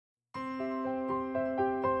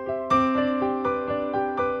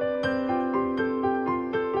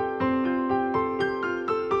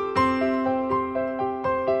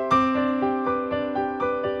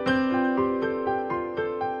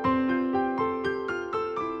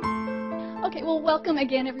Okay, well, welcome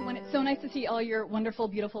again, everyone. It's so nice to see all your wonderful,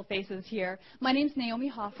 beautiful faces here. My name's Naomi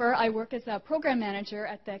Hoffer. I work as a program manager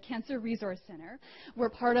at the Cancer Resource Center. We're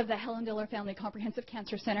part of the Helen Diller Family Comprehensive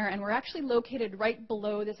Cancer Center, and we're actually located right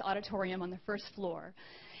below this auditorium on the first floor.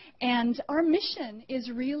 And our mission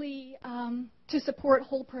is really to support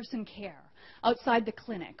whole person care outside the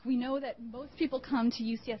clinic. We know that most people come to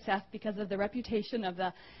UCSF because of the reputation of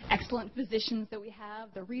the excellent physicians that we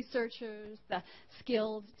have, the researchers, the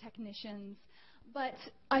skilled technicians. But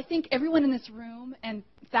I think everyone in this room and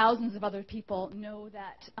thousands of other people know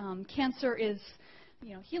that cancer is,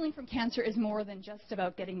 healing from cancer is more than just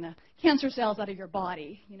about getting the cancer cells out of your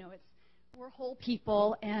body. We're whole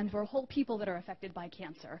people, and we're whole people that are affected by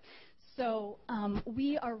cancer. So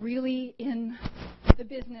we are really in the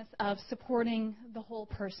business of supporting the whole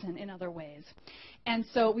person in other ways. And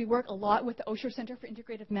so we work a lot with the Osher Center for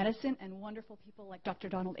Integrative Medicine and wonderful people like Dr.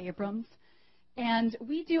 Donald Abrams. And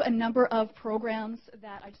we do a number of programs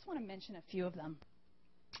that I just want to mention a few of them.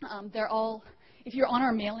 They're all, if you're on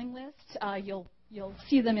our mailing list, you'll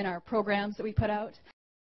see them in our programs that we put out.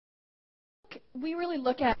 We really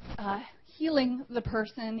look at healing the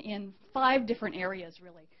person in 5 different areas,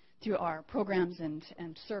 really, through our programs and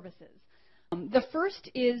services. The first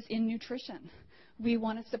is in nutrition. We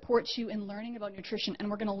want to support you in learning about nutrition, and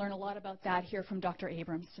we're going to learn a lot about that here from Dr.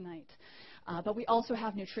 Abrams tonight. But we also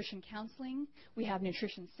have nutrition counseling. We have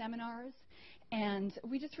nutrition seminars. And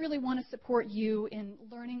we just really want to support you in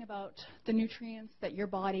learning about the nutrients that your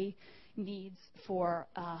body needs for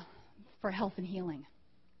health and healing.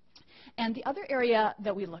 And the other area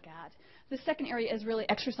that we look at, the second area, is really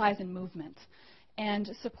exercise and movement and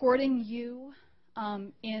supporting you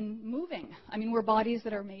in moving. I mean, we're bodies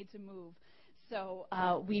that are made to move. So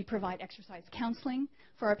we provide exercise counseling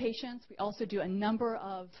for our patients. We also do a number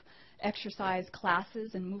of exercise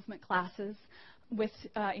classes and movement classes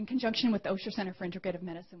in conjunction with the Osher Center for Integrative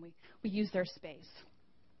Medicine. We use their space.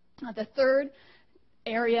 The third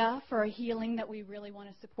area for healing that we really want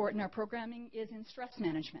to support in our programming is in stress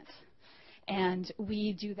management. And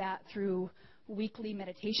we do that through weekly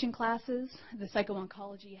meditation classes. The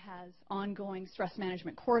psycho-oncology has ongoing stress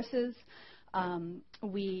management courses. The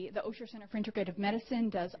Osher Center for Integrative Medicine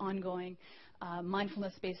does ongoing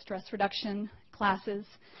mindfulness-based stress reduction classes.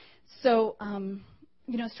 So,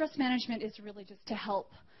 stress management is really just to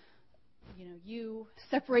help, you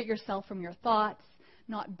separate yourself from your thoughts,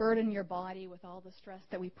 not burden your body with all the stress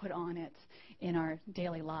that we put on it in our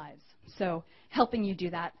daily lives. So, helping you do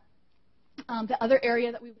that. The other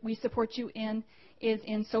area that we support you in is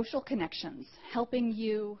in social connections, helping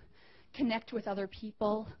you connect with other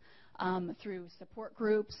people through support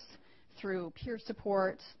groups, through peer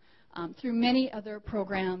support, through many other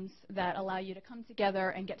programs that allow you to come together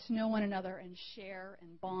and get to know one another and share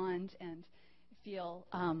and bond and feel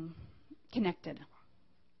connected.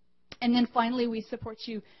 And then finally, we support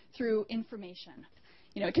you through information.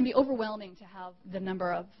 It can be overwhelming to have the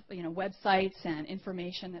number of websites and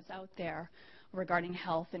information that's out there regarding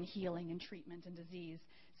health and healing and treatment and disease.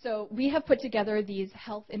 So we have put together these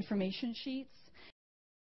health information sheets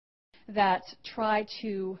that try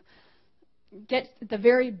to get the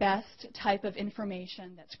very best type of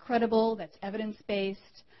information that's credible, that's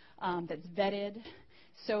evidence-based, that's vetted,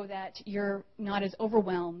 so that you're not as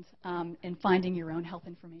overwhelmed in finding your own health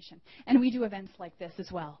information. And we do events like this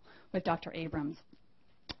as well with Dr. Abrams.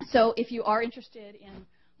 So if you are interested in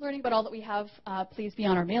learning about all that we have, please be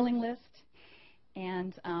on our mailing list.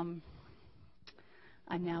 And I'm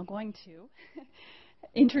now going to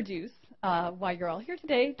introduce, why you're all here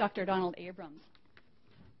today, Dr. Donald Abrams.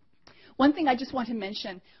 One thing I just want to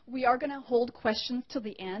mention, we are going to hold questions till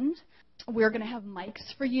the end. We're going to have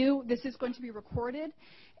mics for you. This is going to be recorded.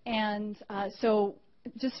 And so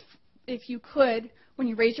just if you could, when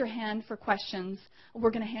you raise your hand for questions, we're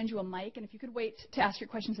going to hand you a mic. And if you could wait to ask your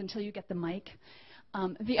questions until you get the mic.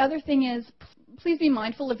 The other thing is, please be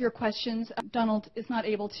mindful of your questions. Donald is not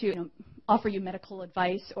able to offer you medical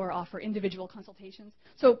advice or offer individual consultations.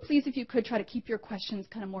 So please, if you could, try to keep your questions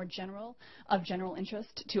kind of more general, of general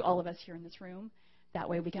interest to all of us here in this room. That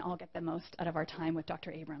way we can all get the most out of our time with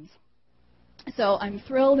Dr. Abrams. So I'm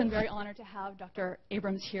thrilled and very honored to have Dr.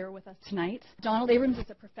 Abrams here with us tonight. Donald Abrams is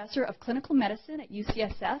a professor of clinical medicine at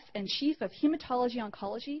UCSF and chief of hematology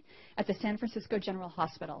oncology at the San Francisco General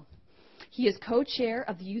Hospital. He is co-chair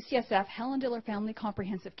of the UCSF Helen Diller Family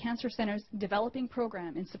Comprehensive Cancer Center's developing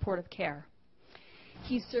program in supportive care.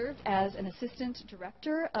 He served as an assistant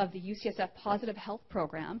director of the UCSF Positive Health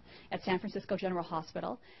Program at San Francisco General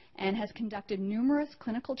Hospital and has conducted numerous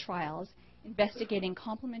clinical trials investigating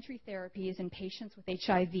complementary therapies in patients with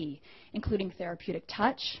HIV, including therapeutic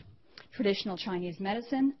touch, traditional Chinese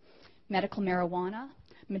medicine, medical marijuana,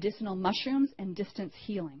 medicinal mushrooms, and distance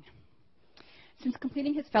healing. Since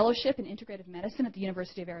completing his fellowship in integrative medicine at the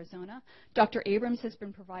University of Arizona, Dr. Abrams has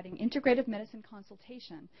been providing integrative medicine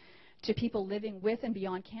consultation to people living with and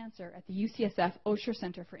beyond cancer at the UCSF Osher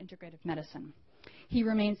Center for Integrative Medicine. He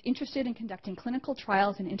remains interested in conducting clinical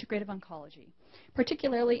trials in integrative oncology,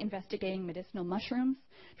 particularly investigating medicinal mushrooms,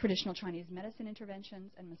 traditional Chinese medicine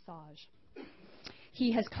interventions, and massage.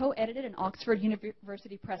 He has co-edited an Oxford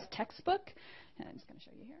University Press textbook, and I'm just going to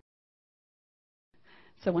show you here.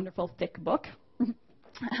 It's a wonderful, thick book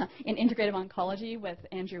in integrative oncology with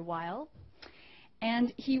Andrew Weil.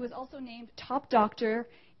 And he was also named top doctor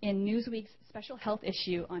in Newsweek's special health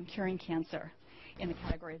issue on curing cancer in the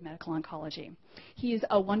category of medical oncology. He is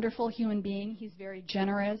a wonderful human being. He's very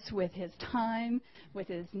generous with his time, with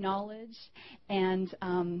his knowledge, and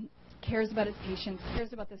cares about his patients,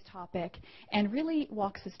 cares about this topic, and really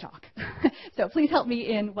walks his talk. So please help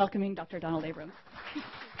me in welcoming Dr. Donald Abrams.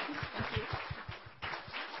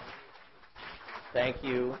 Thank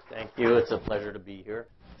you. Thank you. It's a pleasure to be here.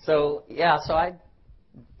 So I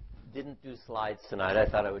didn't do slides tonight. I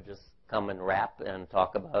thought I would just come and wrap and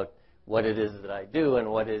talk about what it is that I do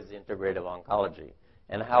and what is integrative oncology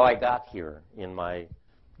and how I got here in my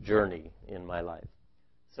journey in my life.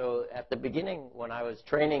 So at the beginning, when I was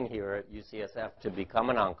training here at UCSF to become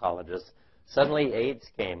an oncologist, suddenly AIDS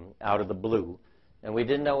came out of the blue, and we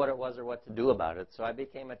didn't know what it was or what to do about it. So I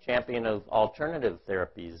became a champion of alternative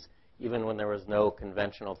therapies, even when there was no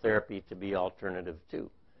conventional therapy to be alternative to.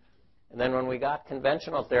 And then when we got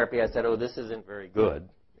conventional therapy, I said, oh, this isn't very good,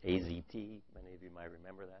 AZT. Many of you might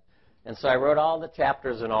remember that. And so I wrote all the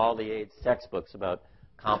chapters in all the AIDS textbooks about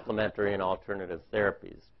complementary and alternative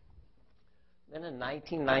therapies. Then in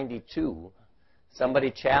 1992, somebody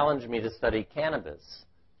challenged me to study cannabis,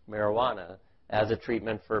 marijuana, as a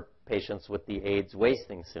treatment for patients with the AIDS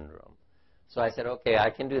wasting syndrome. So I said, okay, I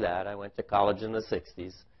can do that. I went to college in the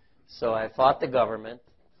 60s. So I fought the government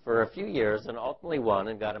for a few years and ultimately won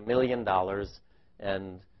and got $1 million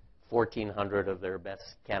and 1,400 of their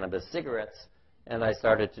best cannabis cigarettes. And I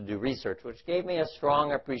started to do research, which gave me a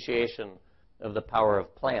strong appreciation of the power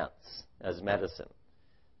of plants as medicine,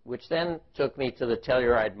 which then took me to the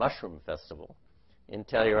Telluride Mushroom Festival in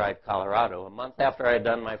Telluride, Colorado, a month after I had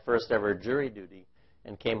done my first ever jury duty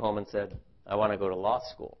and came home and said, I want to go to law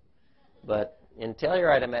school. But in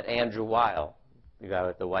Telluride, I met Andrew Weil, the guy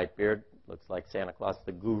with the white beard, looks like Santa Claus,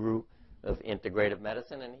 the guru of integrative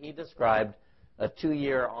medicine, and he described a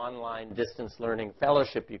 2-year online distance learning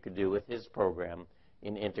fellowship you could do with his program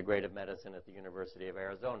in integrative medicine at the University of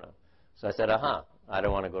Arizona. So I said, I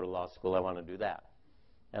don't want to go to law school, I want to do that.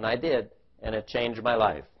 And I did, and it changed my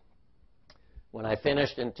life. When I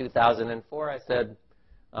finished in 2004, I said,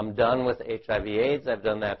 I'm done with HIV/AIDS. I've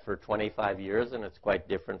done that for 25 years, and it's quite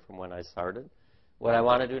different from when I started. What I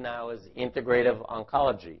want to do now is integrative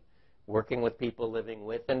oncology, working with people living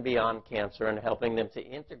with and beyond cancer and helping them to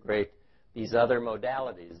integrate these other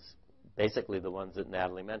modalities, basically the ones that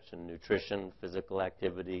Natalie mentioned, nutrition, physical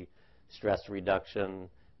activity, stress reduction,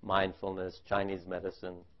 mindfulness, Chinese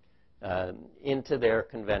medicine, into their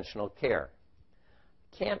conventional care.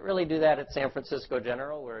 Can't really do that at San Francisco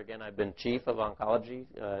General, where, again, I've been chief of oncology,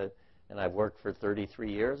 and I've worked for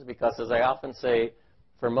 33 years, because, as I often say,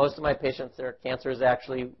 for most of my patients, their cancer is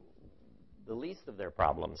actually the least of their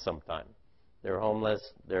problems sometimes. They're homeless,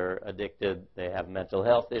 they're addicted, they have mental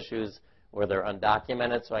health issues, or they're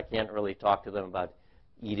undocumented, so I can't really talk to them about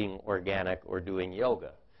eating organic or doing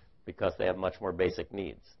yoga, because they have much more basic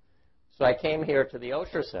needs. So I came here to the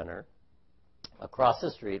Osher Center across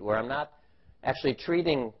the street, where I'm not actually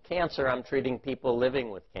treating cancer, I'm treating people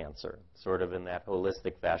living with cancer, sort of in that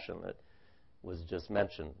holistic fashion that was just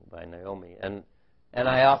mentioned by Naomi. And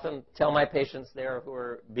I often tell my patients there who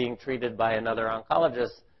are being treated by another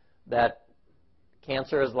oncologist that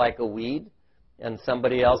cancer is like a weed, and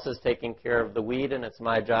somebody else is taking care of the weed, and it's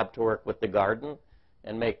my job to work with the garden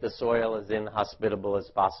and make the soil as inhospitable as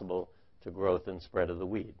possible to growth and spread of the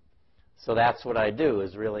weed. So that's what I do,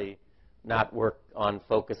 is really not work on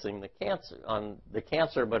focusing on the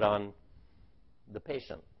cancer, but on the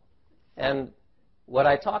patient. And what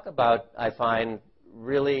I talk about, I find,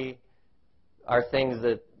 really are things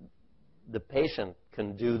that the patient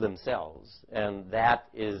can do themselves, and that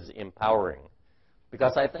is empowering.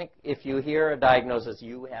 Because I think if you hear a diagnosis,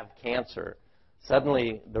 you have cancer,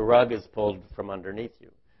 suddenly the rug is pulled from underneath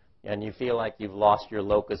you, and you feel like you've lost your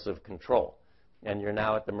locus of control. And you're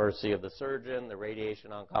now at the mercy of the surgeon, the radiation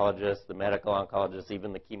oncologist, the medical oncologist,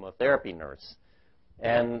 even the chemotherapy nurse.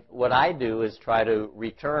 And what I do is try to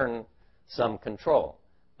return some control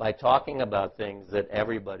by talking about things that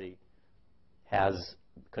everybody has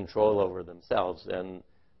control over themselves. And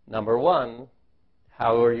number one,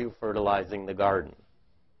 how are you fertilizing the garden?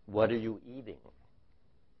 What are you eating?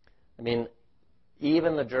 I mean,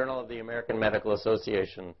 even the Journal of the American Medical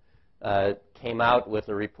Association came out with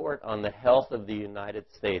a report on the health of the United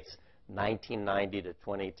States, 1990 to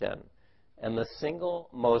 2010. And the single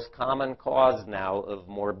most common cause now of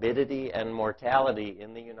morbidity and mortality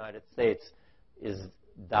in the United States is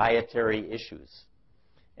dietary issues.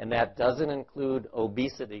 And that doesn't include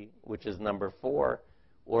obesity, which is number 4,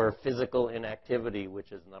 or physical inactivity,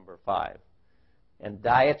 which is number 5. And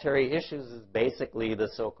dietary issues is basically the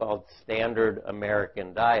so-called standard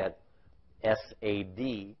American diet,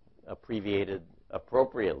 SAD, abbreviated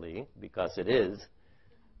appropriately because it is.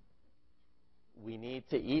 We need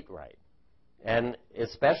to eat right. And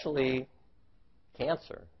especially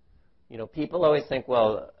cancer. You know, people always think,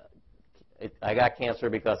 well, I got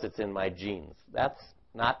cancer because it's in my genes. That's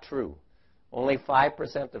not true. Only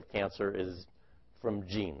 5% of cancer is from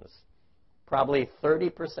genes. Probably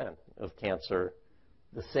 30% of cancer,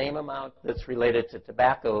 the same amount that's related to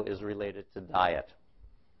tobacco, is related to diet,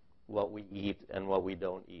 what we eat and what we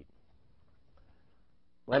don't eat.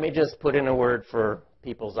 Let me just put in a word for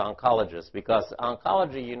people's oncologists, because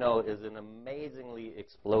oncology, you know, is an amazingly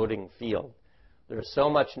exploding field. There's so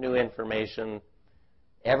much new information.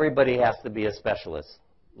 Everybody has to be a specialist.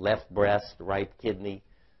 Left breast, right kidney.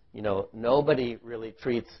 You know, nobody really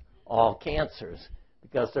treats all cancers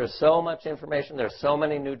because there's so much information, there's so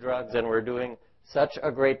many new drugs, and we're doing such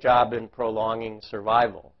a great job in prolonging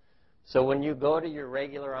survival. So when you go to your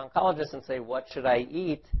regular oncologist and say, what should I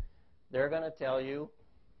eat? They're going to tell you,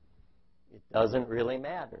 it doesn't really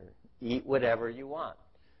matter. Eat whatever you want.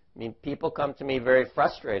 I mean, people come to me very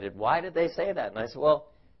frustrated. Why did they say that? And I said, well,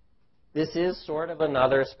 this is sort of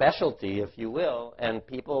another specialty, if you will, and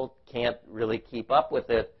people can't really keep up with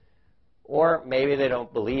it, or maybe they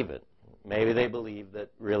don't believe it. Maybe they believe that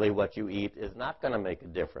really what you eat is not going to make a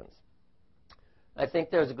difference. I think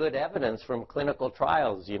there's good evidence from clinical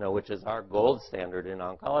trials, you know, which is our gold standard in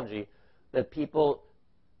oncology, that people,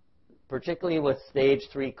 particularly with stage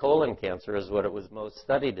 3 colon cancer is what it was most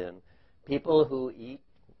studied in, people who eat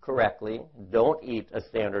correctly, don't eat a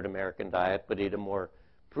standard American diet, but eat a more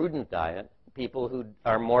prudent diet, people who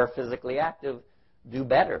are more physically active do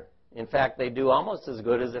better. In fact, they do almost as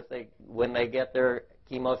good as when they get their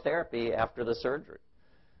chemotherapy after the surgery.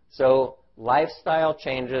 So lifestyle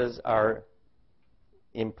changes are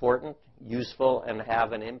important, useful, and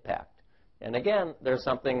have an impact. And again, there's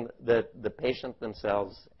something that the patient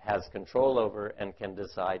themselves has control over and can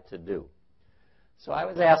decide to do. So I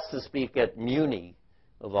was asked to speak at Muni,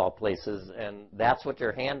 of all places, and that's what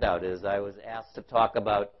your handout is. I was asked to talk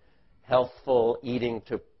about healthful eating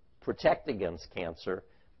to protect against cancer,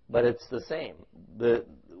 but it's the same.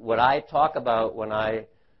 What I talk about when I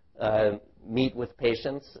meet with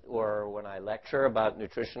patients or when I lecture about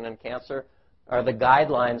nutrition and cancer are the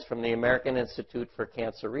guidelines from the American Institute for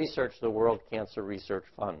Cancer Research, the World Cancer Research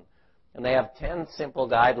Fund. And they have 10 simple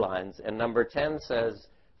guidelines, and number 10 says,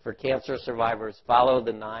 for cancer survivors, follow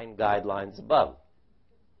the 9 guidelines above.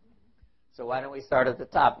 So why don't we start at the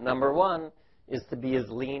top? Number 1 is to be as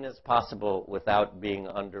lean as possible without being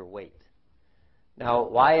underweight. Now,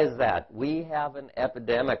 why is that? We have an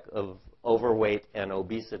epidemic of overweight and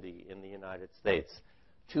obesity in the United States.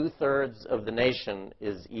 2/3 of the nation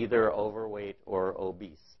is either overweight or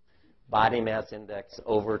obese. Body mass index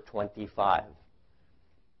over 25.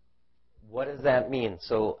 What does that mean?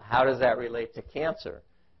 So how does that relate to cancer?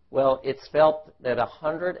 Well, it's felt that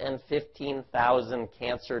 115,000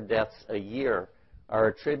 cancer deaths a year are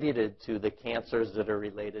attributed to the cancers that are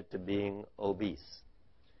related to being obese.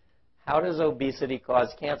 How does obesity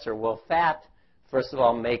cause cancer? Well, fat, first of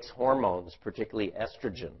all, makes hormones, particularly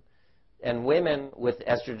estrogen. And women with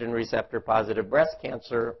estrogen receptor positive breast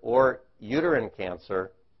cancer or uterine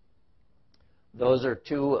cancer, those are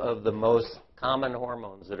 2 of the most common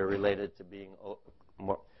hormones that are related to being,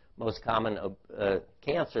 most common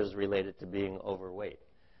cancers related to being overweight.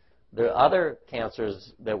 The other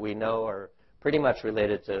cancers that we know are pretty much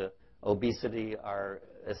related to obesity are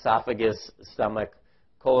esophagus, stomach,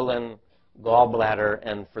 colon, gallbladder,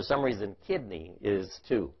 and for some reason kidney is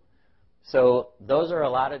too. So those are a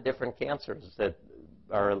lot of different cancers that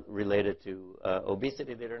are related to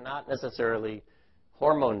obesity that are not necessarily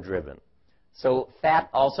hormone-driven. So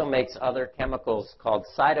fat also makes other chemicals called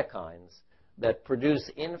cytokines that produce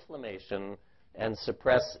inflammation and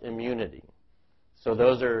suppress immunity. So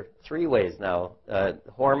those are 3 ways now,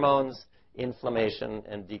 hormones, inflammation,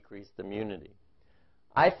 and decreased immunity.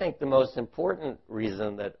 I think the most important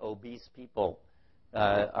reason that obese people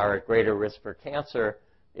are at greater risk for cancer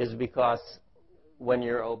is because when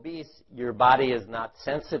you're obese, your body is not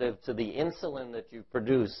sensitive to the insulin that you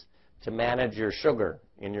produce to manage your sugar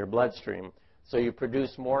in your bloodstream. So you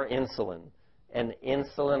produce more insulin, an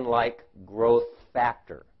insulin-like growth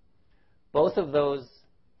factor. Both of those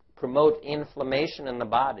promote inflammation in the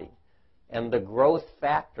body, and the growth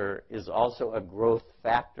factor is also a growth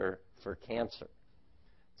factor for cancer.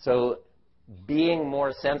 So being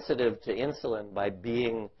more sensitive to insulin by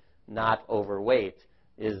being not overweight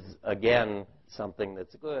is, again, something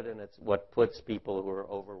that's good, and it's what puts people who are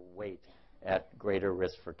overweight at greater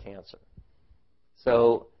risk for cancer.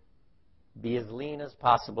 So be as lean as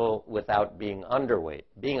possible without being underweight.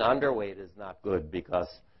 Being underweight is not good because,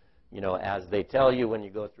 you know, as they tell you when you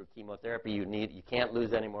go through chemotherapy, you can't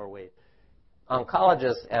lose any more weight.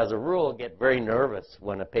 Oncologists, as a rule, get very nervous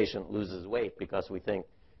when a patient loses weight because we think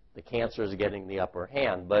the cancer is getting the upper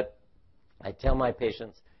hand. But I tell my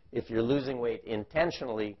patients, if you're losing weight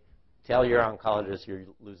intentionally, tell your oncologist you're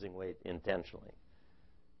losing weight intentionally.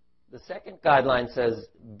 The second guideline says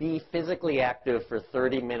be physically active for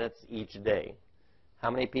 30 minutes each day. How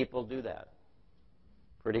many people do that?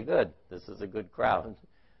 Pretty good. This is a good crowd.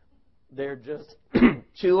 There are just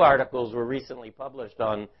 2 articles were recently published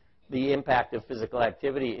on the impact of physical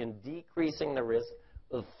activity in decreasing the risk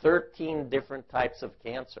of 13 different types of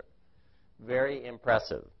cancer. Very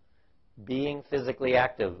impressive. Being physically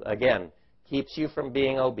active, again, keeps you from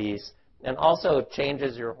being obese and also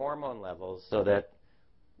changes your hormone levels so that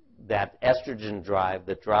estrogen drive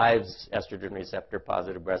that drives estrogen receptor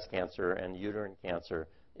positive breast cancer and uterine cancer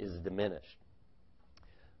is diminished.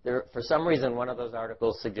 For some reason, one of those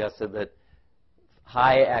articles suggested that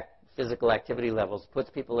high physical activity levels puts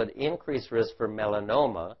people at increased risk for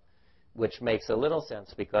melanoma, which makes a little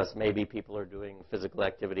sense because maybe people are doing physical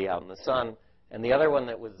activity out in the sun. And the other one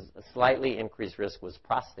that was a slightly increased risk was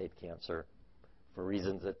prostate cancer for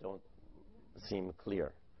reasons that don't seem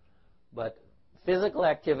clear. But physical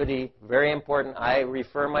activity, very important. I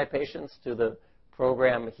refer my patients to the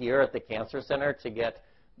program here at the Cancer Center to get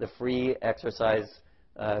the free exercise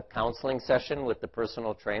counseling session with the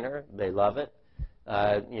personal trainer. They love it.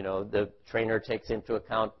 You know, the trainer takes into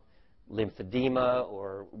account lymphedema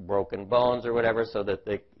or broken bones or whatever so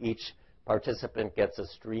that each participant gets a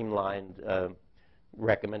streamlined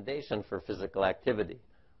recommendation for physical activity.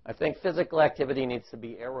 I think physical activity needs to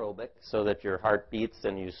be aerobic so that your heart beats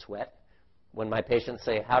and you sweat. When my patients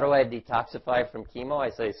say, how do I detoxify from chemo? I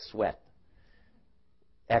say, sweat.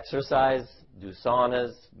 Exercise, do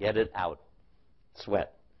saunas, get it out.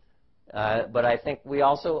 Sweat. But I think we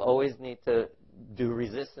also always need to do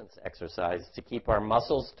resistance exercise to keep our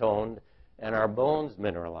muscles toned and our bones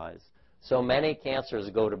mineralized. So many cancers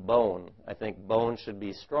go to bone. I think bone should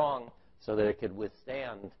be strong so that it could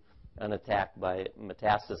withstand an attack by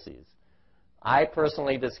metastases. I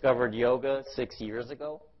personally discovered yoga 6 years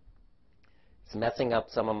ago. It's messing up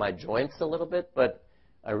some of my joints a little bit, but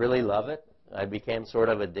I really love it. I became sort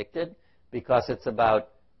of addicted because it's about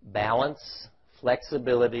balance,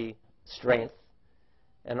 flexibility, strength.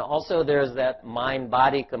 And also there's that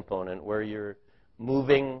mind-body component where you're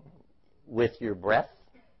moving with your breath.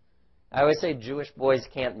 I always say Jewish boys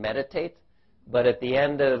can't meditate, but at the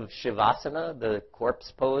end of Shavasana, the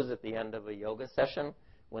corpse pose at the end of a yoga session,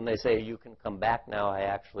 when they say you can come back now, I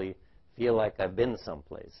actually feel like I've been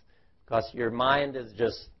someplace. Because your mind is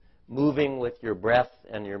just moving with your breath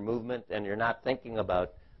and your movement, and you're not thinking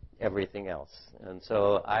about everything else. And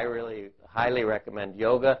so I really highly recommend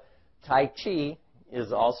yoga. Tai Chi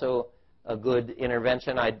is also a good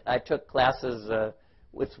intervention. I took classes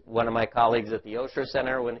with one of my colleagues at the Osher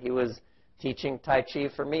Center when he was teaching Tai Chi.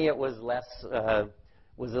 For me, it was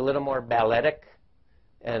was a little more balletic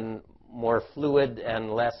and more fluid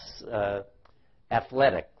and less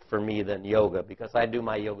athletic for me than yoga, because I do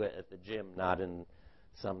my yoga at the gym, not in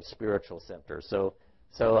some spiritual center. So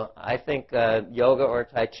I think yoga or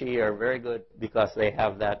Tai Chi are very good because they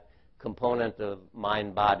have that component of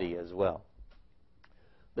mind-body as well.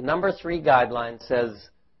 The number 3 guideline says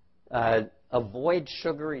avoid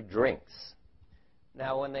sugary drinks.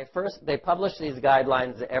 Now, when they published these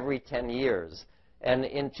guidelines every 10 years, and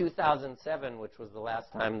in 2007, which was the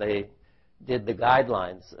last time they did the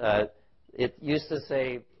guidelines, it used to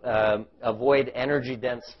say avoid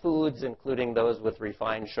energy-dense foods, including those with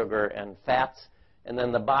refined sugar and fats, and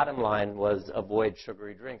then the bottom line was avoid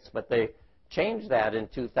sugary drinks. But they changed that in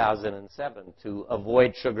 2007 to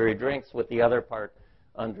avoid sugary drinks with the other part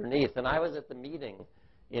underneath. And I was at the meeting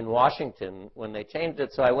in Washington when they changed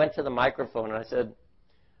it, so I went to the microphone and I said,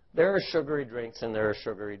 there are sugary drinks and there are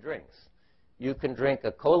sugary drinks. You can drink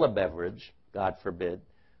a cola beverage, God forbid,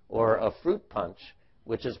 or a fruit punch,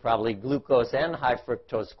 which is probably glucose and high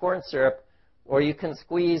fructose corn syrup, Or you can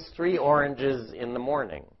squeeze 3 oranges in the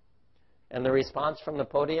morning. And the response from the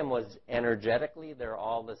podium was, energetically, they're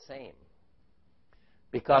all the same.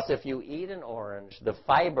 Because if you eat an orange, the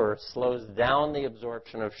fiber slows down the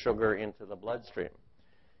absorption of sugar into the bloodstream.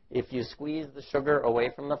 If you squeeze the sugar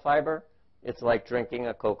away from the fiber, it's like drinking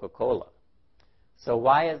a Coca-Cola. So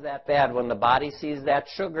why is that bad? When the body sees that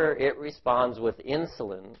sugar, it responds with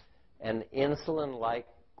insulin, an insulin-like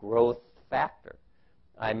growth factor.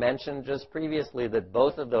 I mentioned just previously that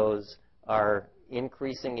both of those are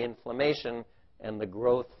increasing inflammation, and the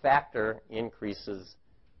growth factor increases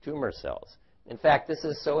tumor cells. In fact, this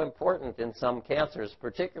is so important in some cancers,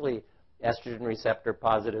 particularly estrogen receptor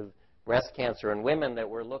positive breast cancer in women, that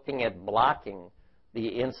we're looking at blocking the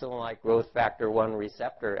insulin-like growth factor 1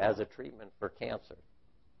 receptor as a treatment for cancer.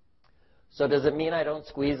 So does it mean I don't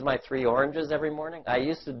squeeze my 3 oranges every morning? I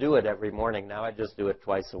used to do it every morning. Now I just do it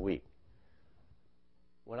twice a week.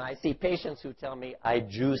 When I see patients who tell me I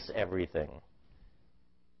juice everything,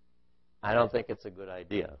 I don't think it's a good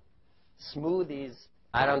idea. Smoothies,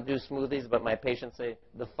 I don't do smoothies, but my patients say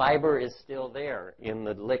the fiber is still there in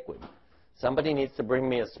the liquid. Somebody needs to bring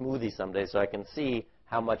me a smoothie someday so I can see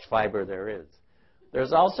how much fiber there is.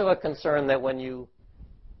 There's also a concern that when you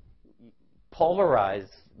pulverize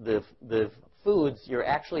the foods, you're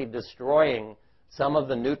actually destroying some of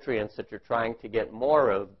the nutrients that you're trying to get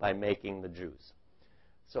more of by making the juice.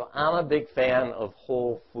 So I'm a big fan of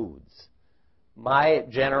whole foods. My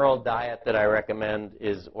general diet that I recommend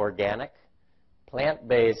is organic,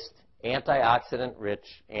 plant-based,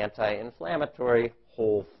 antioxidant-rich, anti-inflammatory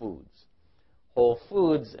whole foods. Whole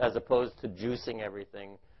foods as opposed to juicing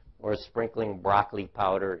everything or sprinkling broccoli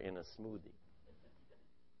powder in a smoothie.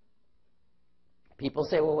 People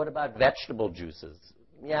say, well, what about vegetable juices?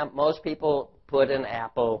 Yeah, most people put an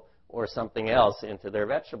apple or something else into their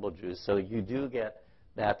vegetable juice, so you do get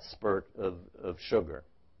that spurt of sugar.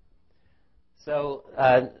 So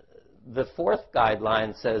the 4th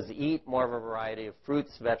guideline says eat more of a variety of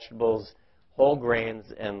fruits, vegetables, whole grains,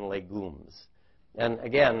 and legumes. And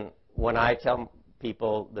again, when I tell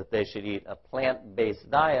people that they should eat a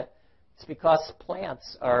plant-based diet, it's because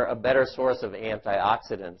plants are a better source of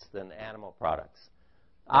antioxidants than animal products.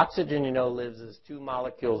 Oxygen, you know, lives as 2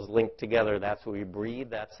 molecules linked together. That's what we breathe.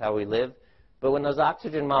 That's how we live. But when those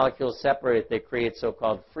oxygen molecules separate, they create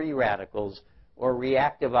so-called free radicals or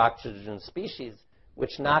reactive oxygen species,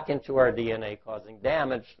 which knock into our DNA, causing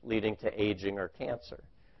damage, leading to aging or cancer.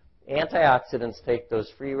 Antioxidants take those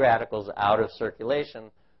free radicals out of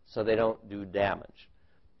circulation so they don't do damage.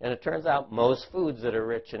 And it turns out most foods that are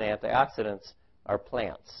rich in antioxidants are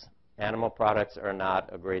plants. Animal products are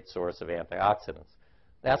not a great source of antioxidants.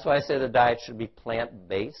 That's why I say the diet should be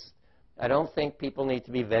plant-based. I don't think people need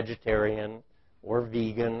to be vegetarian or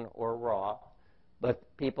vegan or raw, but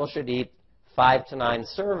people should eat 5 to 9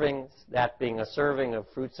 servings, that being a serving of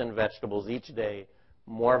fruits and vegetables each day,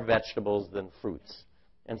 more vegetables than fruits.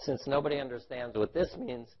 And since nobody understands what this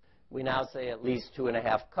means, we now say at least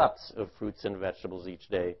 2.5 cups of fruits and vegetables each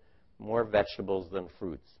day, more vegetables than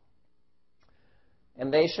fruits.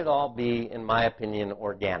 And they should all be, in my opinion,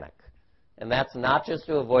 organic. And that's not just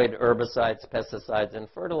to avoid herbicides, pesticides, and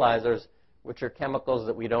fertilizers, which are chemicals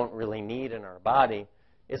that we don't really need in our body.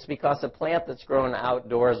 It's because a plant that's grown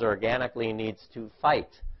outdoors organically needs to fight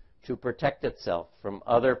to protect itself from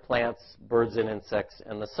other plants, birds and insects,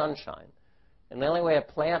 and the sunshine. And the only way a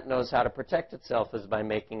plant knows how to protect itself is by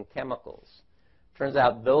making chemicals. Turns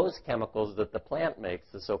out those chemicals that the plant makes,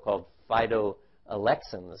 the so-called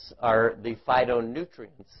phytoalexins, are the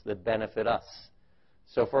phytonutrients that benefit us.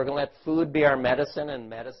 So if we're going to let food be our medicine and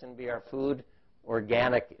medicine be our food,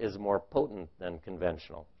 organic is more potent than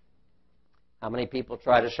conventional. How many people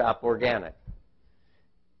try to shop organic?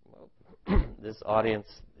 Well, this audience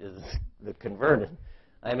is the converted.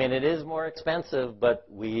 I mean, it is more expensive, but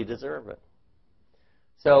we deserve it.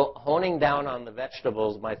 So honing down on the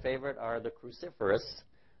vegetables, my favorite are the cruciferous.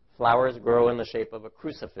 Flowers grow in the shape of a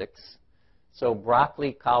crucifix. So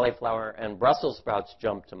broccoli, cauliflower, and Brussels sprouts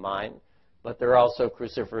jump to mind, but there are also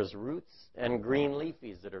cruciferous roots and green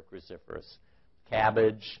leafies that are cruciferous.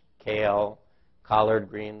 Cabbage, kale, collard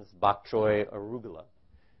greens, bok choy, arugula.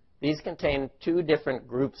 These contain 2 different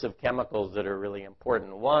groups of chemicals that are really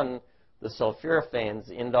important. One, the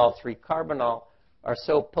sulforaphanes, indole-3-carbinol, are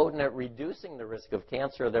so potent at reducing the risk of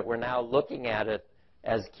cancer that we're now looking at it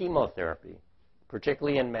as chemotherapy,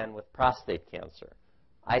 particularly in men with prostate cancer.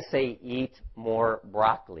 I say eat more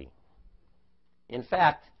broccoli. In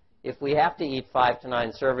fact, if we have to eat 5 to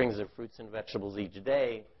 9 servings of fruits and vegetables each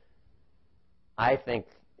day, I think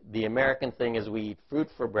the American thing is we eat fruit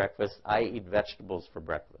for breakfast. I eat vegetables for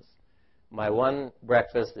breakfast. My one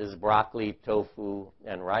breakfast is broccoli, tofu,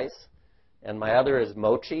 and rice. And my other is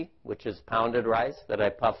mochi, which is pounded rice that I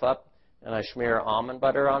puff up, and I smear almond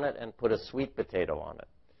butter on it and put a sweet potato on it,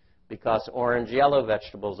 because orange yellow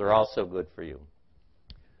vegetables are also good for you.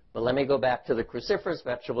 But let me go back to the cruciferous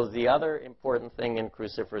vegetables. The other important thing in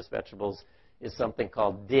cruciferous vegetables is something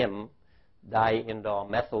called DIM, diindol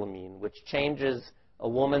methylamine, which changes a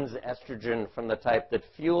woman's estrogen from the type that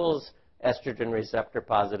fuels estrogen receptor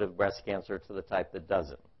positive breast cancer to the type that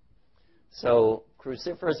doesn't. So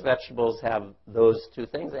cruciferous vegetables have those two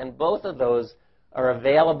things, and both of those are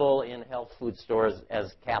available in health food stores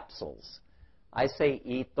as capsules. I say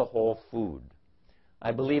eat the whole food.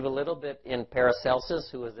 I believe a little bit in Paracelsus,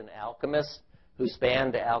 who was an alchemist who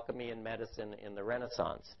spanned alchemy and medicine in the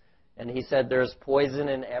Renaissance. And he said there's poison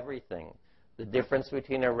in everything. The difference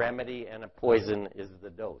between a remedy and a poison is the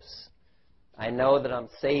dose. I know that I'm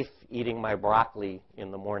safe eating my broccoli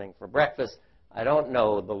in the morning for breakfast. I don't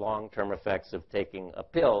know the long-term effects of taking a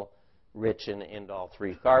pill rich in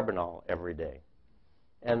indole-3-carbinol every day.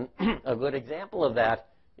 And a good example of that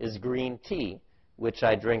is green tea, which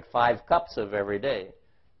I drink 5 cups of every day.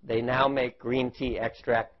 They now make green tea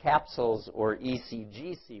extract capsules, or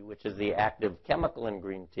ECGC, which is the active chemical in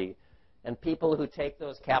green tea. And people who take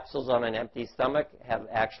those capsules on an empty stomach have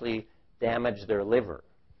actually damaged their liver.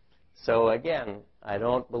 So again, I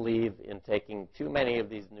don't believe in taking too many of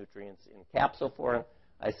these nutrients in capsule form.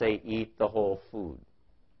 I say eat the whole food.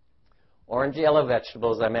 Orange yellow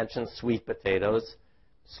vegetables, I mentioned sweet potatoes,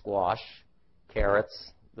 squash,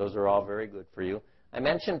 carrots. Those are all very good for you. I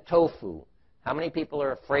mentioned tofu. How many people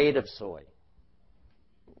are afraid of soy?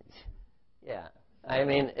 Yeah. I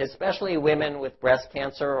mean, especially women with breast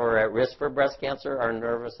cancer or at risk for breast cancer are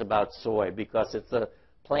nervous about soy because it's a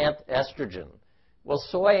plant estrogen. Well,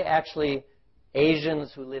 soy actually,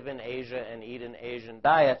 Asians who live in Asia and eat an Asian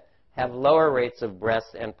diet have lower rates of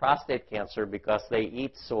breast and prostate cancer because they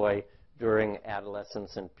eat soy during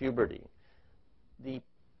adolescence and puberty. The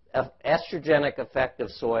estrogenic effect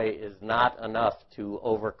of soy is not enough to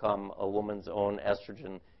overcome a woman's own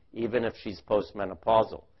estrogen, even if she's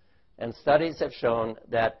postmenopausal. And studies have shown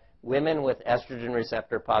that women with estrogen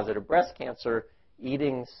receptor positive breast cancer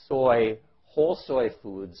eating soy, whole soy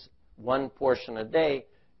foods, 1 portion a day,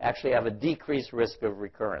 actually have a decreased risk of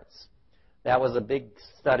recurrence. That was a big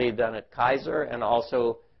study done at Kaiser and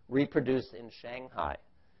also reproduced in Shanghai.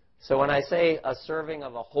 So when I say a serving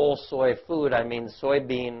of a whole soy food, I mean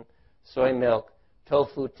soybean, soy milk,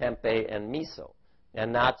 tofu, tempeh, and miso,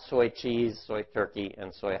 and not soy cheese, soy turkey,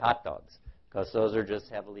 and soy hot dogs, because those are just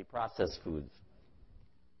heavily processed foods.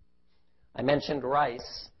 I mentioned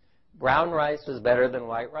rice. Brown rice is better than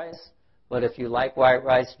white rice, but if you like white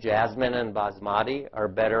rice, jasmine and basmati are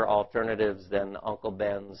better alternatives than Uncle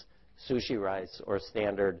Ben's sushi rice or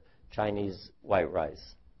standard Chinese white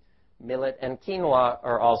rice. Millet and quinoa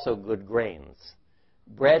are also good grains.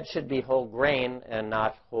 Bread should be whole grain and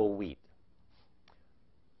not whole wheat.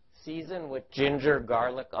 Season with ginger,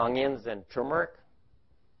 garlic, onions, and turmeric.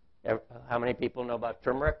 How many people know about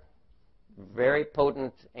turmeric? Very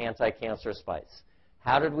potent anti-cancer spice.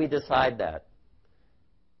 How did we decide that?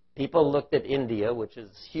 People looked at India, which is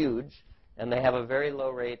huge, and they have a very low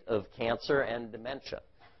rate of cancer and dementia.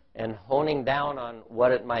 And honing down on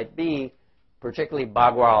what it might be, particularly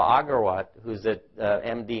Bhagwal Agarwat, who's at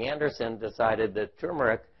MD Anderson, decided that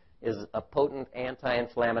turmeric is a potent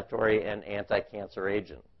anti-inflammatory and anti-cancer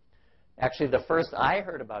agent. Actually, the first I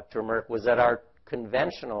heard about turmeric was at our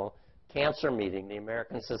conventional cancer meeting, the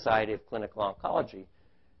American Society of Clinical Oncology.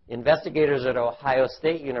 Investigators at Ohio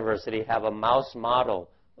State University have a mouse model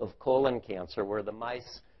of colon cancer where the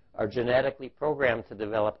mice are genetically programmed to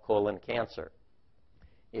develop colon cancer.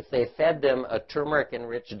 If they fed them a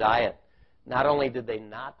turmeric-enriched diet, not only did they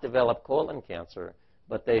not develop colon cancer,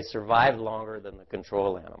 but they survived longer than the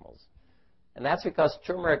control animals. And that's because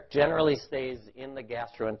turmeric generally stays in the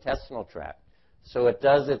gastrointestinal tract, so it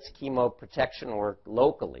does its chemoprotection work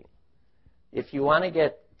locally. If you want to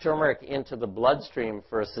get turmeric into the bloodstream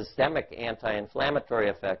for a systemic anti-inflammatory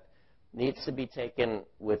effect, it needs to be taken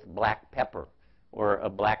with black pepper or a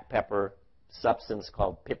black pepper substance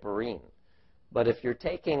called piperine. But if you're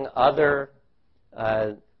taking other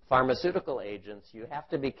pharmaceutical agents, you have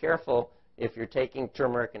to be careful if you're taking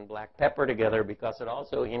turmeric and black pepper together because it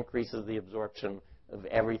also increases the absorption of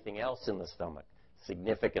everything else in the stomach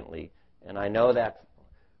significantly. And I know that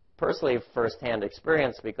personally firsthand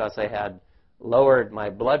experience because I had lowered my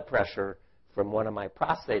blood pressure from one of my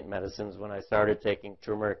prostate medicines when I started taking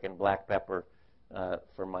turmeric and black pepper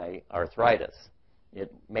for my arthritis.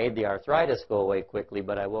 It made the arthritis go away quickly,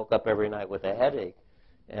 but I woke up every night with a headache,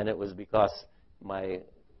 and it was because my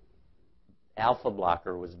alpha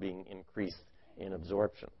blocker was being increased in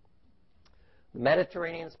absorption. The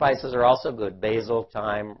Mediterranean spices are also good: basil,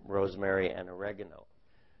 thyme, rosemary, and oregano.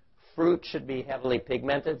 Fruit should be heavily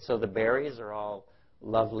pigmented, so the berries are all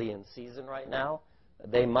lovely in season right now.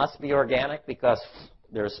 They must be organic because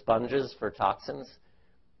they're sponges for toxins.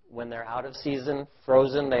 When they're out of season,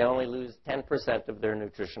 frozen, they only lose 10% of their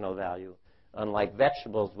nutritional value, unlike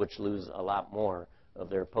vegetables, which lose a lot more of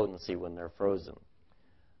their potency when they're frozen.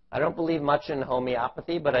 I don't believe much in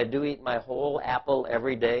homeopathy, but I do eat my whole apple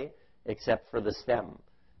every day except for the stem.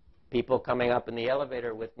 People coming up in the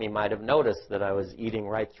elevator with me might have noticed that I was eating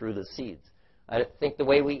right through the seeds. I think the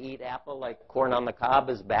way we eat apple, like corn on the cob,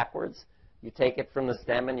 is backwards. You take it from the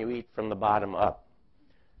stem and you eat from the bottom up.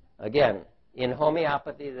 Again, in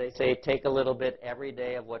homeopathy, they say take a little bit every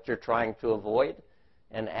day of what you're trying to avoid,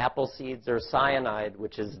 and apple seeds are cyanide,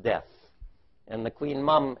 which is death. And the Queen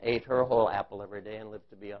Mum ate her whole apple every day and lived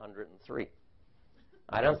to be 103.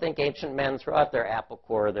 I don't think ancient men threw out their apple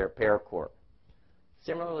core or their pear core.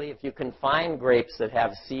 Similarly, if you can find grapes that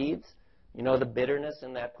have seeds, you know the bitterness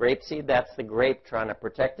in that grape seed? That's the grape trying to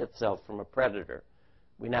protect itself from a predator.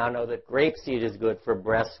 We now know that grape seed is good for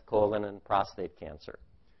breast, colon, and prostate cancer.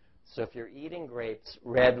 So if you're eating grapes,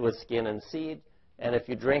 red with skin and seed, and if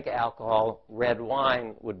you drink alcohol, red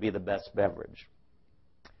wine would be the best beverage.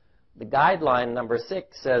 The guideline, number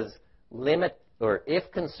 6, says limit, or if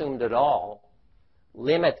consumed at all,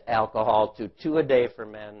 limit alcohol to 2 a day for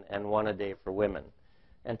men and 1 a day for women.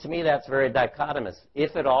 And to me, that's very dichotomous.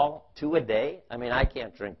 If at all, 2 a day? I mean, I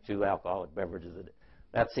can't drink 2 alcoholic beverages a day.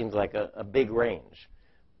 That seems like a big range.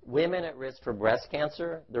 Women at risk for breast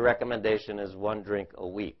cancer, the recommendation is 1 drink a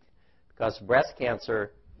week. Because breast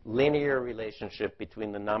cancer, linear relationship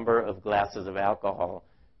between the number of glasses of alcohol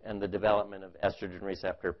and the development of estrogen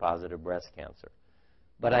receptor positive breast cancer.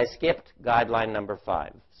 But I skipped guideline number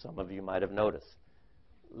 5. Some of you might have noticed.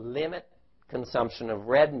 Limit consumption of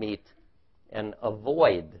red meat and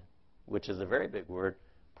avoid, which is a very big word,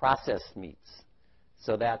 processed meats.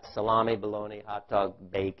 So that's salami, bologna, hot dog,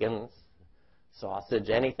 bacon, sausage,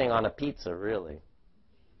 anything on a pizza, really.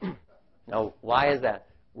 Now, why is that?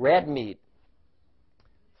 Red meat,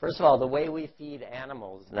 first of all, the way we feed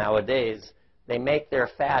animals nowadays, they make their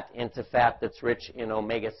fat into fat that's rich in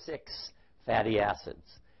omega-6 fatty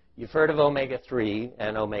acids. You've heard of omega-3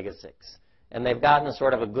 and omega-6, and they've gotten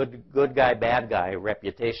sort of a good guy, bad guy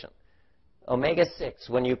reputation. Omega-6,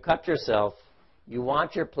 when you cut yourself, you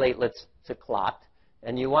want your platelets to clot,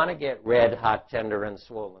 and you want to get red, hot, tender, and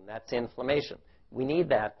swollen. That's inflammation. We need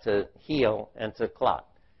that to heal and to clot.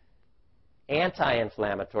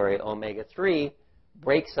 Anti-inflammatory omega-3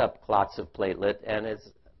 breaks up clots of platelet and is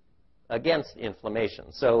against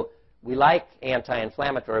inflammation. So we like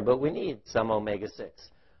anti-inflammatory, but we need some omega-6.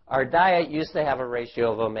 Our diet used to have a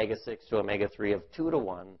ratio of omega-6 to omega-3 of 2 to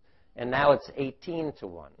 1, and now it's 18 to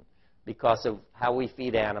 1 because of how we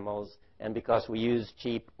feed animals and because we use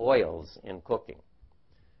cheap oils in cooking.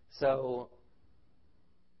 So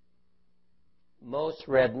most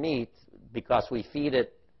red meat, because we feed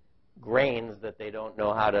it grains that they don't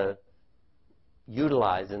know how to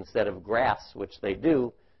utilize instead of grass, which they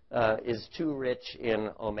do, is too rich in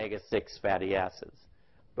omega-6 fatty acids.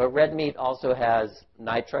 But red meat also has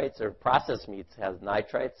nitrites, or processed meats has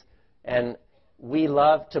nitrites, and we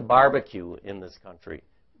love to barbecue in this country.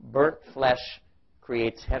 Burnt flesh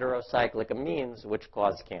creates heterocyclic amines, which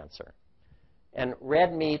cause cancer. And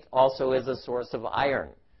red meat also is a source of iron.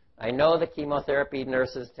 I know the chemotherapy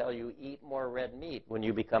nurses tell you eat more red meat when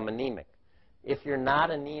you become anemic. If you're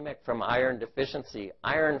not anemic from iron deficiency,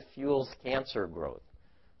 iron fuels cancer growth.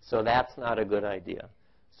 So that's not a good idea.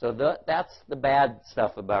 So that's the bad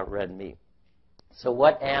stuff about red meat. So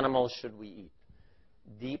what animals should we eat?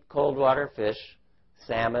 Deep cold water fish,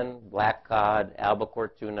 salmon, black cod, albacore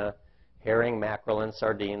tuna, herring, mackerel, and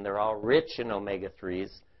sardine. They're all rich in omega-3s.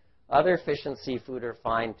 Other fish and seafood are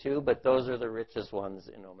fine too, but those are the richest ones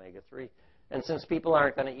in omega-3. And since people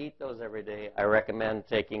aren't going to eat those every day, I recommend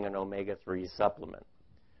taking an omega-3 supplement.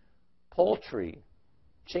 Poultry,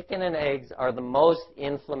 chicken and eggs are the most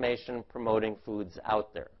inflammation-promoting foods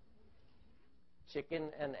out there. Chicken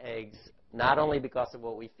and eggs, not only because of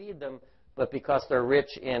what we feed them, but because they're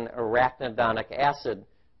rich in arachidonic acid,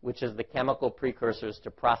 which is the chemical precursors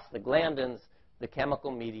to prostaglandins, the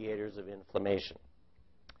chemical mediators of inflammation.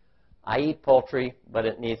 I eat poultry, but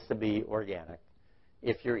it needs to be organic.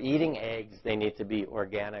 If you're eating eggs, they need to be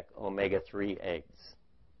organic omega-3 eggs.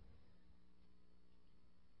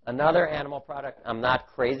 Another animal product I'm not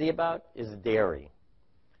crazy about is dairy.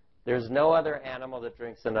 There's no other animal that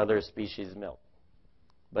drinks another species' milk.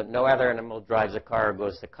 But no other animal drives a car or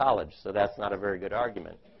goes to college, so that's not a very good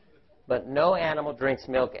argument. but no animal drinks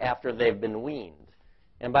milk after they've been weaned.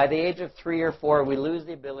 And by the age of 3 or 4, we lose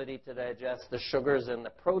the ability to digest the sugars and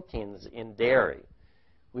the proteins in dairy.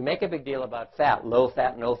 We make a big deal about fat, low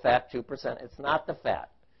fat, no fat, 2%. It's not the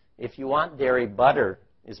fat. If you want dairy, butter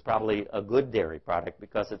is probably a good dairy product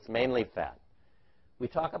because it's mainly fat. We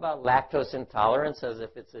talk about lactose intolerance as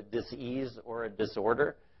if it's a disease or a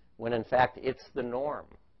disorder, when in fact it's the norm.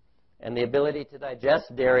 And the ability to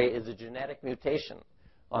digest dairy is a genetic mutation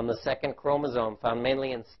on the second chromosome found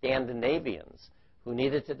mainly in Scandinavians who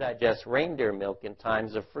needed to digest reindeer milk in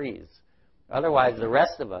times of freeze. Otherwise, the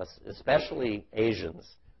rest of us, especially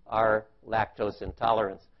Asians, are lactose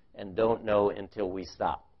intolerant and don't know until we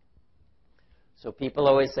stop. So people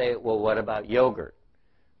always say, well, what about yogurt?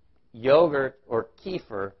 Yogurt or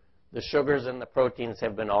kefir, the sugars and the proteins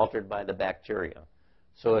have been altered by the bacteria.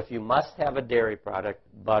 So if you must have a dairy product,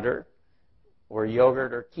 butter or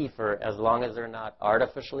yogurt or kefir, as long as they're not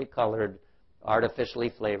artificially colored, artificially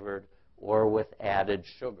flavored, or with added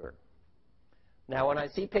sugar. Now, when I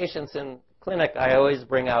see patients in clinic, I always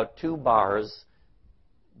bring out 2 bars,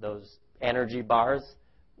 those energy bars,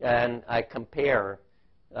 and I compare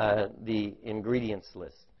the ingredients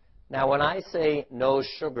list. Now, when I say no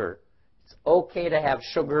sugar, it's okay to have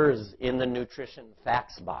sugars in the nutrition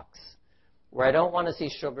facts box. Where I don't want to see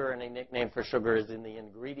sugar, and a nickname for sugar is in the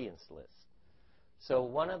ingredients list. So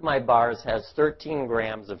one of my bars has 13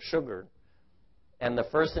 grams of sugar, and the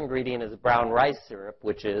first ingredient is brown rice syrup,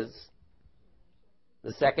 which is,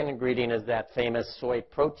 the second ingredient is that famous soy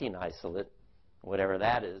protein isolate, whatever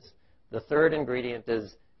that is. The third ingredient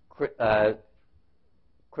is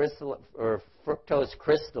fructose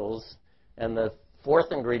crystals, and the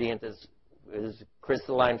fourth ingredient is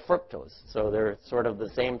crystalline fructose. So they're sort of the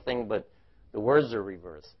same thing, but the words are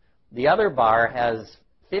reversed. The other bar has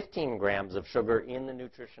 15 grams of sugar in the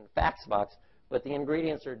nutrition facts box, but the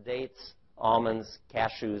ingredients are dates, almonds,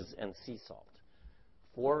 cashews, and sea salt.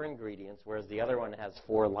 4 ingredients, whereas the other one has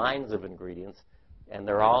 4 lines of ingredients, and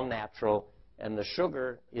they're all natural, and the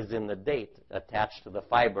sugar is in the date attached to the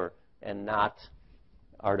fiber and not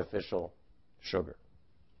artificial sugar.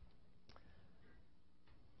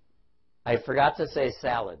 I forgot to say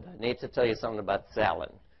salad. I need to tell you something about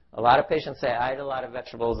salad. A lot of patients say, I eat a lot of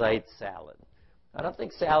vegetables, I eat salad. I don't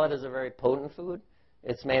think salad is a very potent food.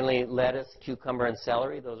 It's mainly lettuce, cucumber, and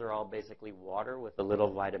celery. Those are all basically water with a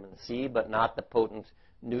little vitamin C, but not the potent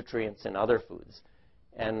nutrients in other foods.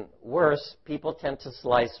 And worse, people tend to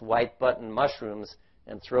slice white button mushrooms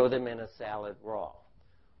and throw them in a salad raw.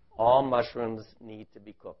 All mushrooms need to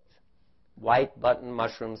be cooked. White button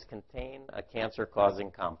mushrooms contain a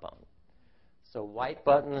cancer-causing compound. So white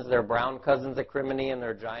buttons, they're brown cousins of crimini and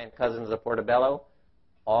they're giant cousins of portobello,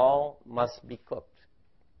 all must be cooked.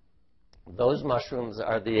 Those mushrooms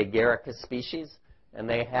are the agaricus species, and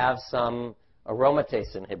they have some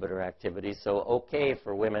aromatase inhibitor activity, so okay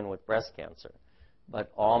for women with breast cancer.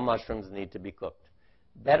 But all mushrooms need to be cooked.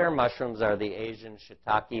 Better mushrooms are the Asian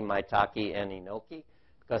shiitake, maitake, and enoki,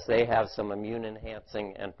 because they have some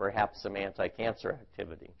immune-enhancing and perhaps some anti-cancer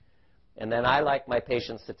activity. And then I like my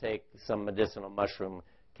patients to take some medicinal mushroom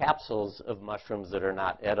capsules of mushrooms that are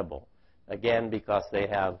not edible, again, because they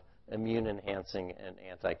have immune-enhancing and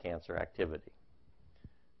anti-cancer activity.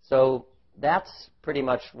 So that's pretty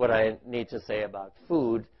much what I need to say about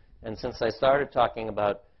food. And since I started talking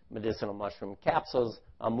about medicinal mushroom capsules,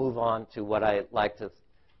 I'll move on to what I like to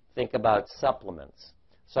think about supplements.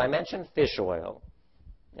 So I mentioned fish oil.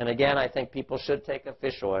 And again, I think people should take a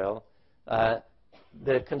fish oil.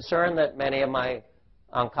 The concern that many of my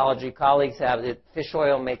oncology colleagues have is that fish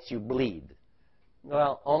oil makes you bleed.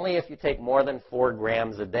 Well, only if you take more than 4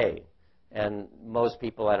 grams a day. And most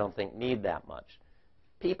people, I don't think, need that much.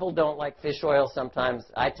 People don't like fish oil sometimes.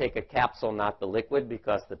 I take a capsule, not the liquid,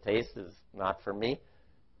 because the taste is not for me.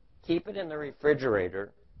 Keep it in the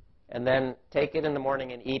refrigerator, and then take it in the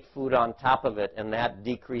morning and eat food on top of it, and that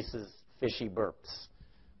decreases fishy burps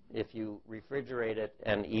if you refrigerate it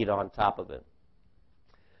and eat on top of it.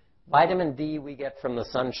 Vitamin D we get from the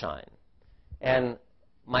sunshine. And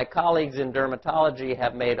my colleagues in dermatology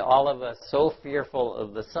have made all of us so fearful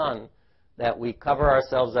of the sun that we cover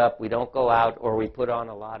ourselves up, we don't go out, or we put on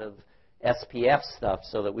a lot of SPF stuff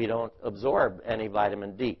so that we don't absorb any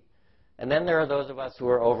vitamin D. And then there are those of us who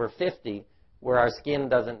are over 50 where our skin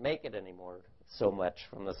doesn't make it anymore so much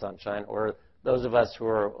from the sunshine, or those of us who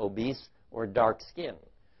are obese or dark skin.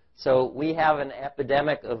 So we have an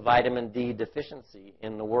epidemic of vitamin D deficiency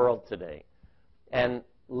in the world today. And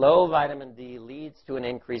low vitamin D leads to an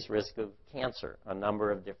increased risk of cancer, a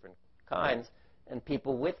number of different kinds. And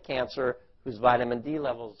people with cancer whose vitamin D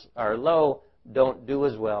levels are low don't do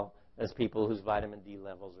as well as people whose vitamin D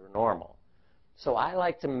levels are normal. So I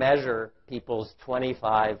like to measure people's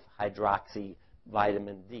 25-hydroxy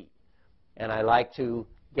vitamin D. And I like to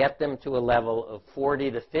get them to a level of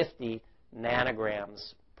 40 to 50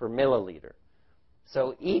 nanograms per milliliter.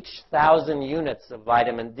 So each 1,000 units of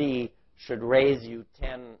vitamin D should raise you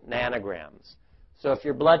 10 nanograms. So if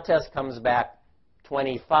your blood test comes back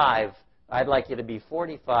 25, I'd like you to be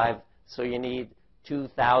 45, so you need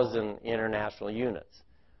 2,000 international units.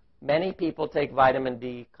 Many people take vitamin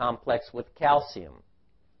D complex with calcium.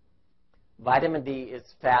 Vitamin D is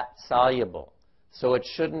fat soluble, so it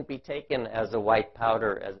shouldn't be taken as a white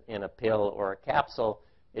powder as in a pill or a capsule.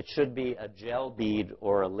 It should be a gel bead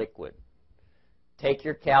or a liquid. Take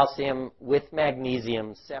your calcium with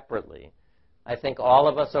magnesium separately. I think all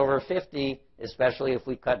of us over 50, especially if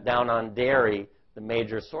we cut down on dairy, the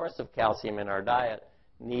major source of calcium in our diet,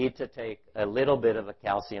 need to take a little bit of a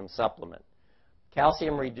calcium supplement.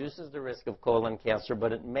 Calcium reduces the risk of colon cancer,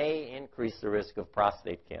 but it may increase the risk of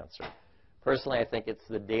prostate cancer. Personally, I think it's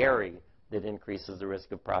the dairy that increases the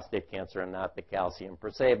risk of prostate cancer and not the calcium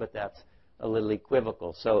per se, but that's a little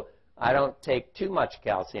equivocal. So I don't take too much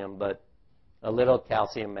calcium, but a little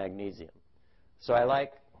calcium magnesium. So I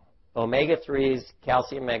like omega-3s,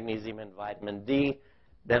 calcium, magnesium, and vitamin D.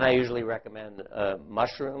 Then I usually recommend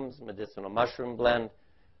mushrooms, medicinal mushroom blend.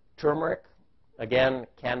 Turmeric, again,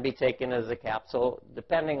 can be taken as a capsule,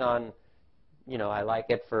 depending on, I like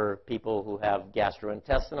it for people who have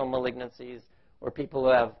gastrointestinal malignancies or people who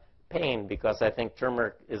have pain, because I think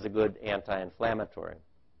turmeric is a good anti-inflammatory.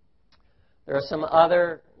 There are some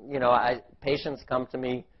other, patients come to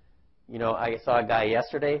me. I saw a guy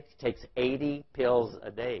yesterday, he takes 80 pills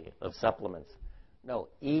a day of supplements. No,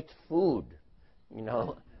 eat food,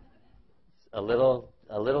 a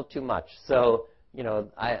little too much. So,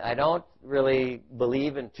 I don't really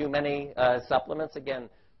believe in too many supplements. Again,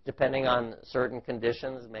 depending on certain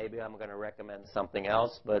conditions, maybe I'm going to recommend something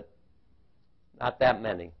else, but not that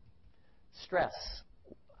many. Stress.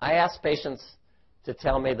 I ask patients to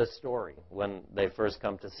tell me the story when they first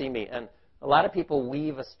come to see me. And a lot of people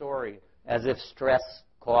weave a story as if stress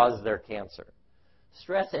caused their cancer.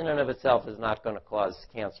 Stress in and of itself is not going to cause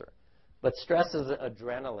cancer. But stress is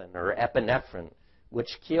adrenaline or epinephrine,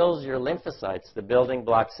 which kills your lymphocytes, the building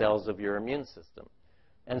block cells of your immune system.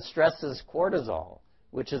 And stress is cortisol,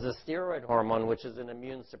 which is a steroid hormone, which is an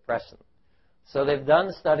immune suppressant. So they've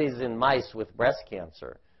done studies in mice with breast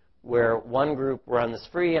cancer where one group runs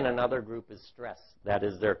free and another group is stressed. That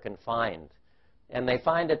is, they're confined. And they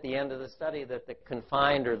find at the end of the study that the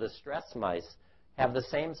confined or the stressed mice have the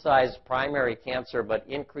same size primary cancer but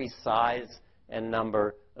increased size and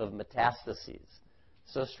number of metastases.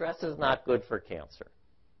 So stress is not good for cancer.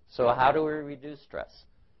 So how do we reduce stress?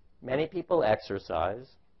 Many people exercise.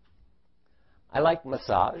 I like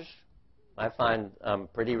massage. I find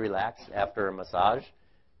pretty relaxed after a massage.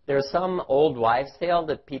 There's some old wives' tale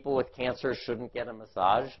that people with cancer shouldn't get a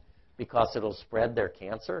massage because it'll spread their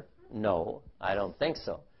cancer. No, I don't think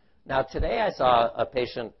so. Now, today I saw a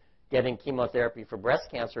patient getting chemotherapy for breast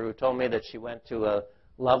cancer who told me that she went to a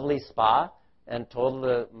lovely spa and told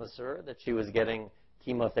the masseur that she was getting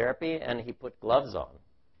chemotherapy, and he put gloves on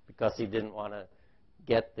because he didn't want to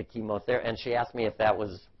get the chemotherapy. And she asked me if that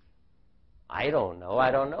was, I don't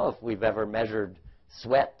know if we've ever measured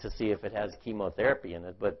sweat to see if it has chemotherapy in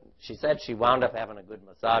it. But she said she wound up having a good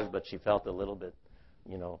massage, but she felt a little bit,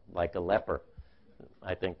 like a leper.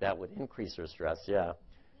 I think that would increase her stress, yeah.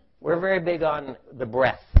 We're very big on the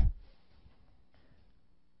breath.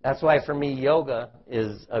 That's why, for me, yoga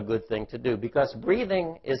is a good thing to do, because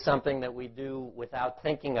breathing is something that we do without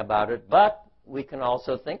thinking about it, but we can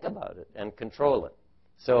also think about it and control it.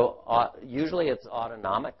 So usually it's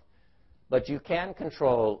autonomic, but you can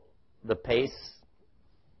control the pace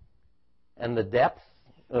and the depth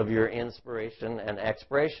of your inspiration and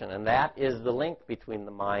expiration, and that is the link between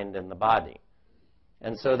the mind and the body.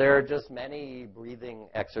 And so there are just many breathing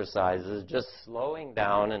exercises, just slowing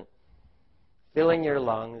down and filling your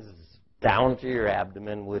lungs down to your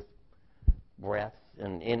abdomen with breath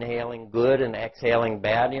and inhaling good and exhaling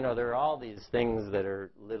bad. There are all these things that are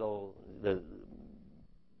the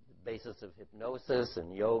basis of hypnosis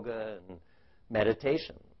and yoga and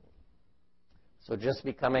meditation. So just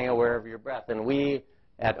becoming aware of your breath. And we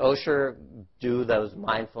at Osher do those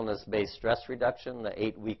mindfulness-based stress reduction, the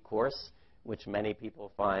 8-week course, which many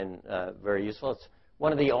people find very useful. It's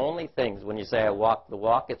one of the only things, when you say I walk the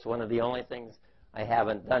walk, it's one of the only things I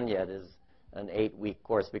haven't done yet is an 8-week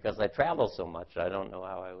course, because I travel so much. I don't know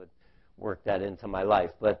how I would work that into my life.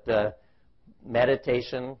 But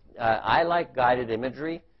meditation, I like guided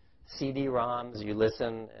imagery. CD-ROMs, you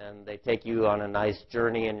listen, and they take you on a nice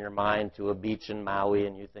journey in your mind to a beach in Maui,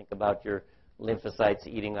 and you think about your lymphocytes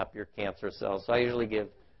eating up your cancer cells. So I usually give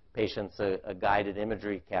patients a guided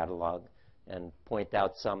imagery catalog and point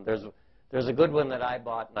out some. There's a good one that I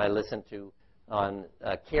bought and I listened to on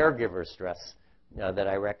caregiver stress that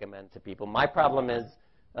I recommend to people. My problem is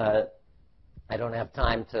I don't have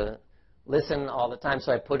time to listen all the time,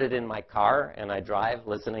 so I put it in my car and I drive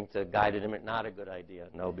listening to guided imagery. Not a good idea,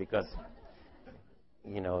 no, because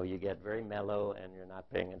you get very mellow and you're not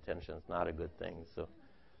paying attention. It's not a good thing.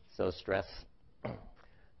 So stress.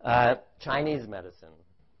 Chinese medicine.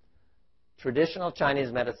 Traditional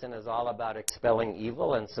Chinese medicine is all about expelling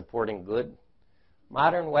evil and supporting good.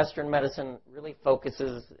 Modern Western medicine really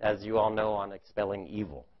focuses, as you all know, on expelling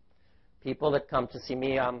evil. People that come to see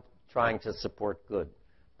me, I'm trying to support good.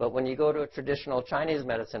 But when you go to a traditional Chinese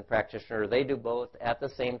medicine practitioner, they do both at the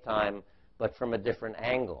same time, but from a different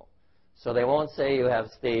angle. So they won't say you have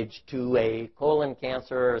stage 2A colon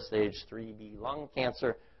cancer or stage 3B lung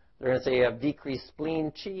cancer. They're going to say you have decreased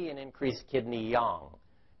spleen qi and increased kidney yang,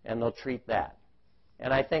 and they'll treat that.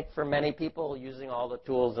 And I think for many people, using all the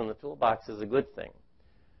tools in the toolbox is a good thing.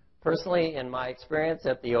 Personally, in my experience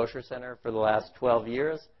at the Osher Center for the last 12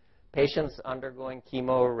 years, patients undergoing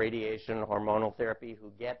chemo, radiation, hormonal therapy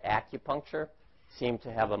who get acupuncture seem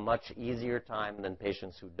to have a much easier time than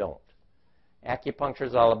patients who don't. Acupuncture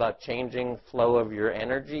is all about changing flow of your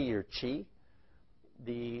energy, your qi.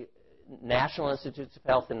 The National Institutes of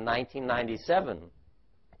Health in 1997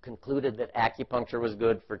 concluded that acupuncture was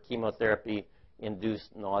good for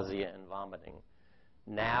chemotherapy-induced nausea and vomiting.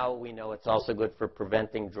 Now we know it's also good for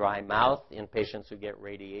preventing dry mouth in patients who get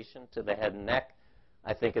radiation to the head and neck.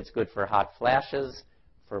 I think it's good for hot flashes,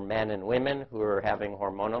 for men and women who are having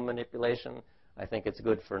hormonal manipulation. I think it's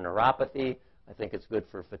good for neuropathy. I think it's good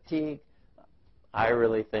for fatigue. I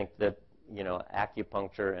really think that,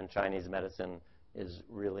 acupuncture and Chinese medicine is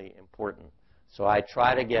really important. So I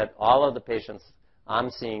try to get all of the patients I'm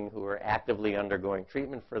seeing who are actively undergoing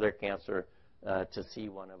treatment for their cancer to see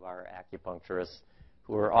one of our acupuncturists,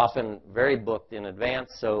 who are often very booked in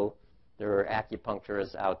advance, so there are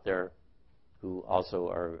acupuncturists out there who also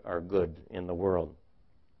are good in the world.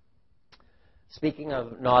 Speaking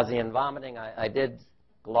of nausea and vomiting, I did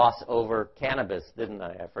gloss over cannabis, didn't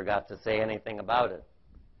I? I forgot to say anything about it.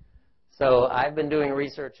 So I've been doing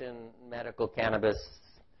research in medical cannabis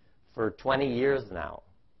for 20 years now,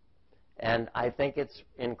 and I think it's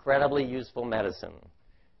incredibly useful medicine.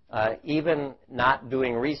 Even not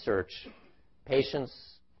doing research,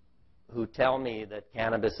 patients who tell me that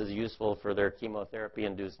cannabis is useful for their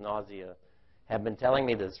chemotherapy-induced nausea have been telling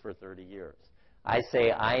me this for 30 years. I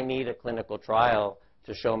say I need a clinical trial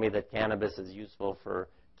to show me that cannabis is useful for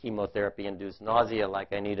chemotherapy-induced nausea,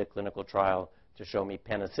 like I need a clinical trial to show me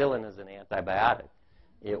penicillin is an antibiotic.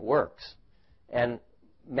 It works. And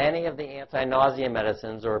many of the anti-nausea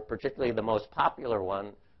medicines, or particularly the most popular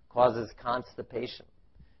one, causes constipation.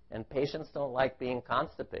 And patients don't like being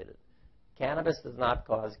constipated. Cannabis does not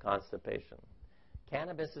cause constipation.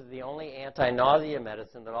 Cannabis is the only anti-nausea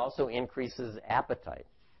medicine that also increases appetite.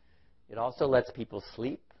 It also lets people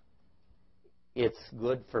sleep. It's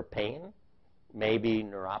good for pain, maybe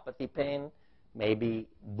neuropathy pain, maybe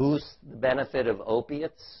boost the benefit of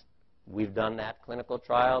opiates. We've done that clinical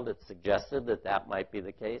trial that suggested that that might be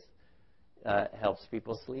the case. Helps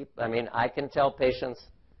people sleep. I mean, I can tell patients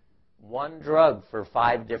one drug for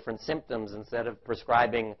 5 different symptoms instead of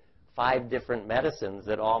prescribing 5 different medicines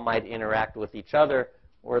that all might interact with each other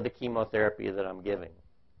or the chemotherapy that I'm giving.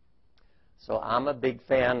 So I'm a big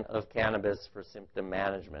fan of cannabis for symptom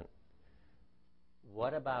management.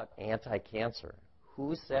 What about anti-cancer?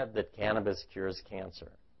 Who said that cannabis cures cancer?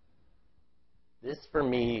 This, for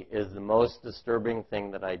me, is the most disturbing thing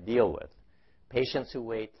that I deal with. Patients who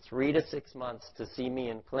wait 3 to 6 months to see me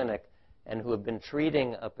in clinic and who have been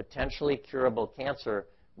treating a potentially curable cancer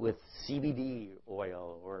with CBD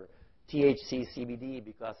oil or THC CBD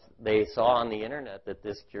because they saw on the internet that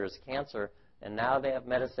this cures cancer, and now they have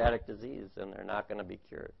metastatic disease and they're not going to be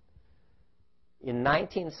cured. In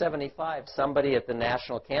 1975, somebody at the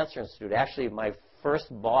National Cancer Institute, actually my first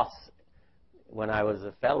boss when I was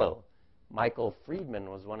a fellow, Michael Friedman,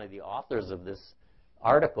 was one of the authors of this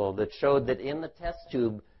article that showed that in the test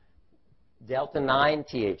tube, delta-9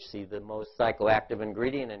 THC, the most psychoactive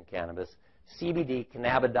ingredient in cannabis, CBD,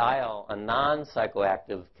 cannabidiol, a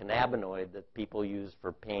non-psychoactive cannabinoid that people use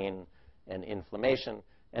for pain and inflammation,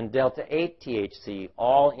 and delta-8 THC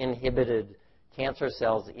all inhibited cancer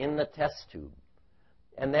cells in the test tube.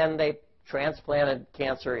 And then they transplanted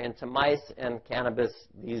cancer into mice, and cannabis,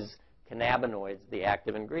 these cannabinoids, the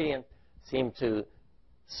active ingredient, seemed to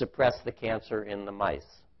suppress the cancer in the mice.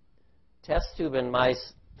 Test tube in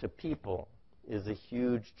mice to people is a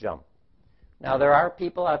huge jump. Now, there are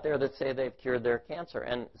people out there that say they've cured their cancer,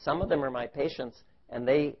 and some of them are my patients, and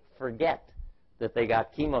they forget that they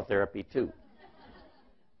got chemotherapy too.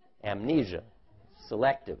 Amnesia,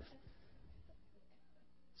 selective.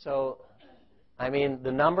 So, I mean,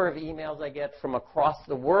 the number of emails I get from across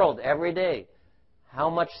the world every day, how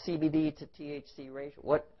much CBD to THC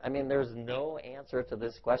ratio? I mean, there's no answer to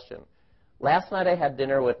this question. Last night I had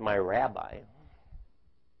dinner with my rabbi.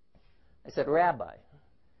 I said, Rabbi,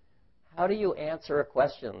 how do you answer a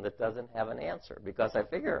question that doesn't have an answer? Because I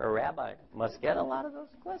figure a rabbi must get a lot of those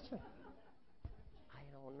questions. I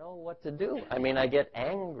don't know what to do. I mean, I get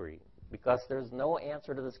angry because there's no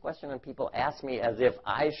answer to this question, and people ask me as if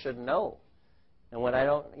I should know. And when I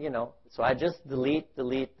don't, so I just delete,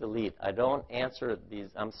 delete, delete. I don't answer these.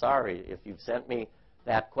 I'm sorry. If you've sent me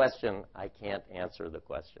that question, I can't answer the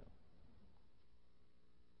question.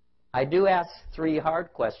 I do ask 3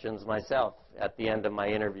 hard questions myself at the end of my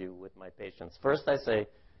interview with my patients. First, I say,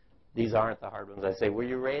 these aren't the hard ones. I say, were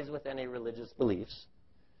you raised with any religious beliefs?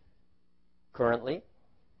 Currently?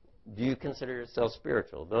 Do you consider yourself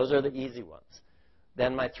spiritual? Those are the easy ones.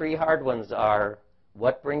 Then my 3 hard ones are,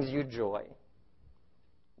 what brings you joy?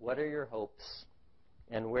 What are your hopes?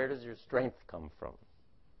 And where does your strength come from?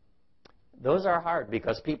 Those are hard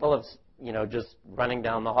because people have, just running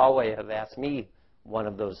down the hallway have asked me one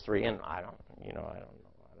of those 3, and I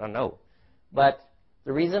don't know. But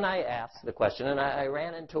the reason I asked the question, and I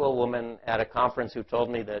ran into a woman at a conference who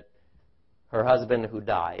told me that her husband who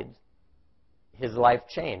died, his life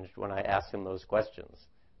changed when I asked him those questions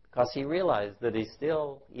because he realized that he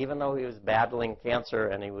still, even though he was battling cancer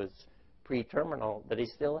and he was pre-terminal, that he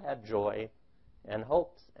still had joy and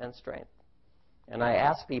hopes and strength. And I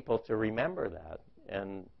ask people to remember that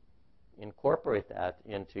and incorporate that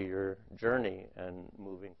into your journey and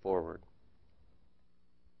moving forward.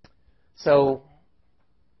 So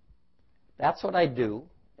that's what I do,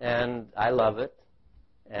 and I love it,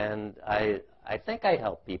 and I think I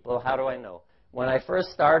help people. How do I know? When I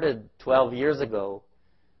first started 12 years ago,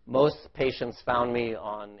 most patients found me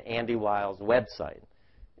on Andy Weil's website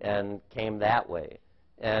and came that way.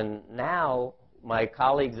 And now my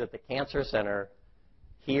colleagues at the Cancer Center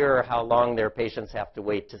hear how long their patients have to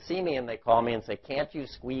wait to see me, and they call me and say, can't you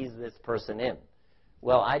squeeze this person in?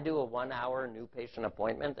 Well, I do a 1-hour new patient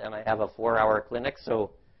appointment, and I have a 4-hour clinic,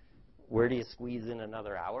 so where do you squeeze in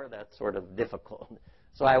another hour? That's sort of difficult.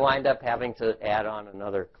 So I wind up having to add on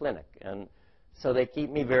another clinic. And so they keep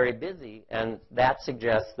me very busy, and that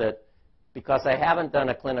suggests that because I haven't done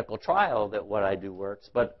a clinical trial that what I do works,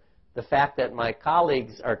 but the fact that my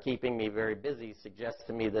colleagues are keeping me very busy suggests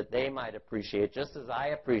to me that they might appreciate, just as I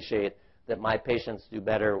appreciate that my patients do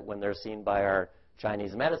better when they're seen by our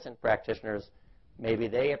Chinese medicine practitioners, maybe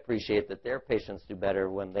they appreciate that their patients do better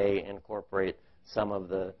when they incorporate some of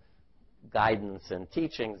the guidance and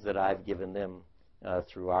teachings that I've given them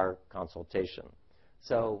through our consultation.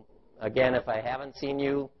 So again, if I haven't seen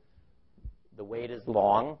you, the wait is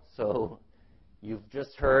long, so you've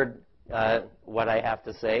just heard what I have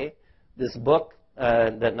to say. This book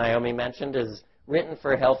that Naomi mentioned is written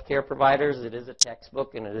for healthcare providers. It is a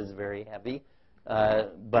textbook, and it is very heavy,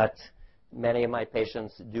 but many of my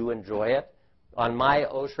patients do enjoy it. On my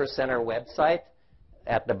Osher Center website,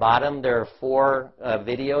 at the bottom, there are 4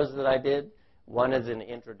 videos that I did. One is an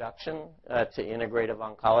introduction to integrative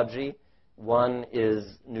oncology. One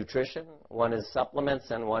is nutrition, one is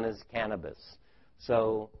supplements, and one is cannabis.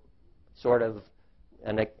 So sort of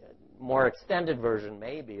a more extended version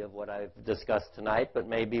maybe of what I've discussed tonight, but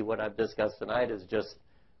maybe what I've discussed tonight is just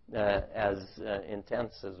as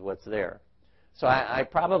intense as what's there. So I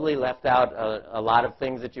probably left out a lot of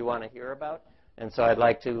things that you want to hear about, and so I'd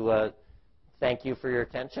like to thank you for your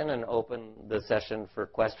attention and open the session for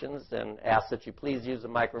questions and ask that you please use the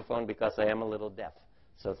microphone because I am a little deaf.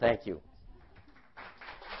 So thank you.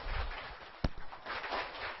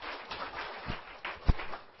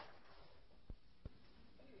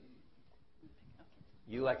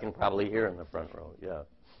 You I can probably hear in the front row,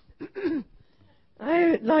 yeah.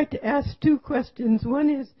 I'd like to ask 2 questions. One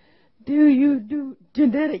is, do you do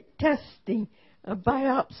genetic testing of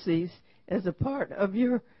biopsies as a part of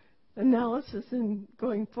your analysis and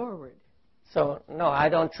going forward? So, no, I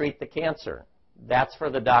don't treat the cancer. That's for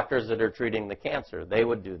the doctors that are treating the cancer. They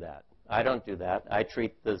would do that. I don't do that. I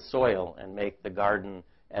treat the soil and make the garden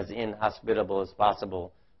as inhospitable as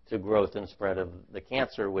possible to growth and spread of the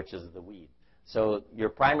cancer, which is the weed. So your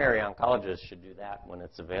primary oncologist should do that when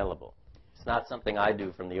it's available. It's not something I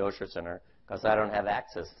do from the Osher Center because I don't have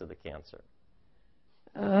access to the cancer.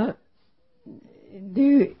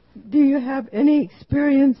 do you have any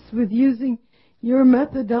experience with using your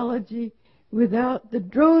methodology without the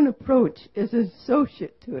drone approach as an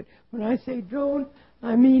associate to it? When I say drone,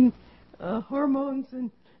 I mean hormones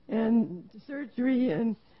and surgery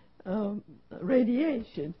and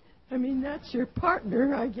radiation. I mean, that's your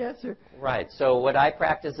partner, I guess. Right. So what I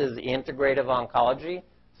practice is integrative oncology.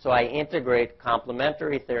 So I integrate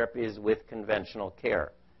complementary therapies with conventional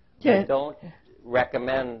care. I don't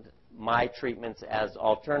recommend my treatments as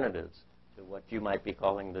alternatives to what you might be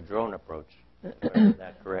calling the drone approach. If I heard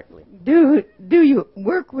that correctly. Do you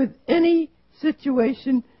work with any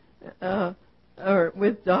situation or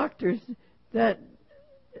with doctors that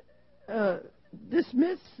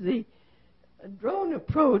dismiss the drone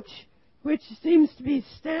approach, which seems to be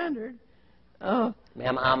standard?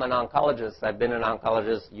 Ma'am, I'm an oncologist. I've been an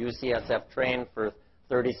oncologist, UCSF trained for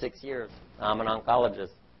 36 years. I'm an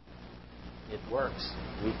oncologist. It works.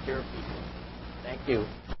 We cure people. Thank you.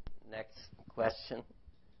 Next question.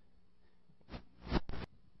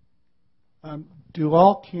 Do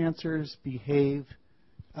all cancers behave,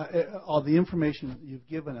 all the information that you've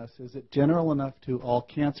given us, is it general enough to all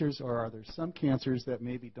cancers, or are there some cancers that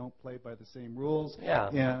maybe don't play by the same rules? Yeah.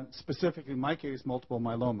 And specifically, in my case, multiple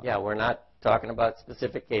myeloma. Yeah, we're not talking about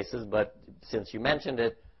specific cases, but since you mentioned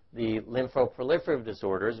it, the lymphoproliferative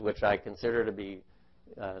disorders, which I consider to be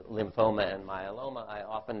lymphoma and myeloma, I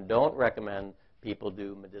often don't recommend people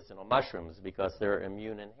do medicinal mushrooms because they're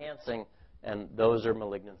immune enhancing, and those are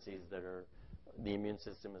malignancies that are, the immune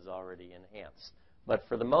system is already enhanced. But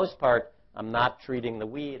for the most part, I'm not treating the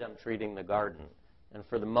weed, I'm treating the garden. And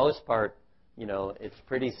for the most part, you know, it's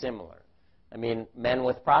pretty similar. I mean, men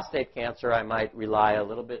with prostate cancer, I might rely a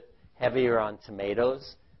little bit heavier on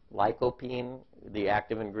tomatoes. Lycopene, the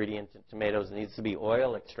active ingredient in tomatoes, needs to be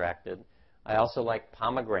oil extracted. I also like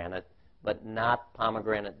pomegranate, but not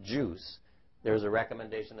pomegranate juice. There's a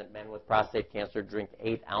recommendation that men with prostate cancer drink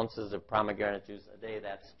 8 ounces of pomegranate juice a day.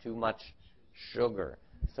 That's too much sugar.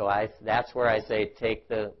 So that's where I say take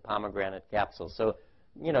the pomegranate capsule. So,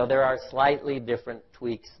 you know, there are slightly different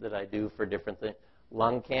tweaks that I do for different things.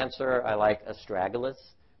 Lung cancer, I like astragalus.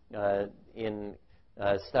 In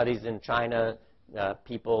studies in China,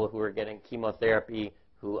 people who are getting chemotherapy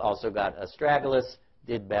who also got astragalus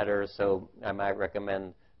did better. So I might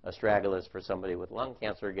recommend astragalus for somebody with lung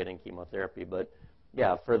cancer getting chemotherapy. But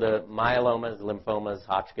yeah, for the myelomas, lymphomas,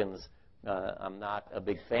 Hodgkin's, I'm not a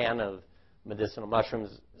big fan of medicinal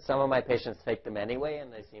mushrooms. Some of my patients take them anyway,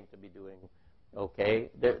 and they seem to be doing okay.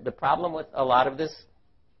 The problem with a lot of this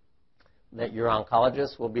that your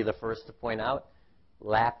oncologist will be the first to point out,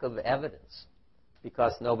 lack of evidence,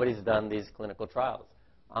 because nobody's done these clinical trials.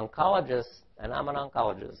 Oncologists, and I'm an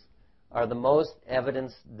oncologist, are the most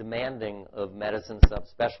evidence-demanding of medicine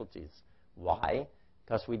subspecialties. Why?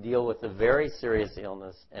 Because we deal with a very serious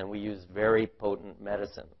illness, and we use very potent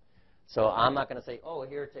medicine. So I'm not going to say, oh,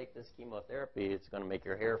 here, take this chemotherapy. It's going to make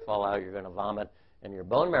your hair fall out, you're going to vomit, and your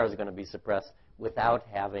bone marrow is going to be suppressed without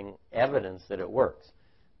having evidence that it works.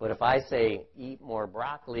 But if I say, eat more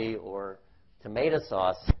broccoli or tomato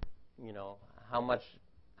sauce, you know, how much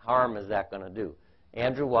harm is that going to do?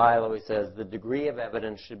 Andrew Weil always says the degree of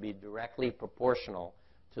evidence should be directly proportional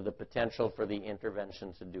to the potential for the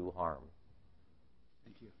intervention to do harm.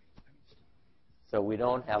 Thank you. So we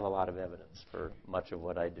don't have a lot of evidence for much of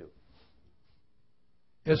what I do.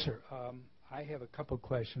 Yes, sir. I have a couple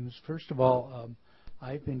questions. First of all,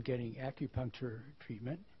 I've been getting acupuncture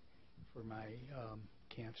treatment for my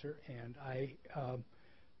cancer, and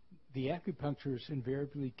the acupuncturists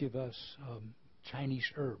invariably give us Chinese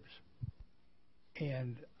herbs.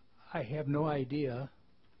 And I have no idea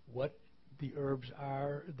what the herbs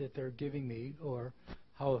are that they're giving me or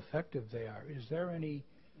how effective they are. Is there any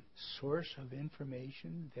source of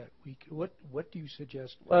information that we what do you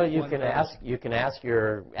suggest? Well, you can ask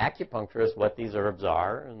your acupuncturist what these herbs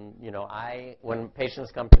are, and you know, when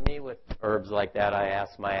patients come to me with herbs like that, I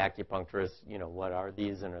ask my acupuncturist, you know, what are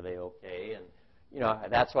these and are they okay? And you know,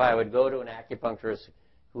 that's why I would go to an acupuncturist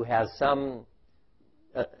who has some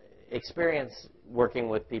experience working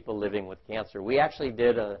with people living with cancer. We actually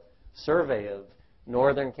did a survey of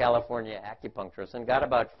Northern California acupuncturists and got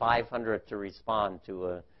about 500 to respond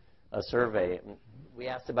to a survey. We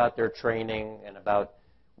asked about their training and about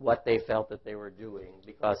what they felt that they were doing,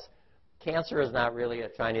 because cancer is not really a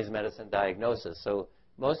Chinese medicine diagnosis. So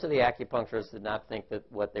most of the acupuncturists did not think that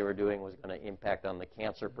what they were doing was going to impact on the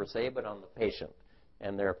cancer per se, but on the patient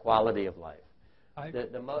and their quality of life.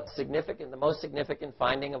 The most significant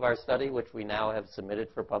finding of our study, which we now have submitted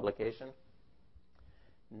for publication,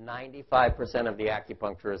 95% of the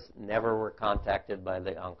acupuncturists never were contacted by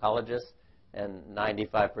the oncologist, and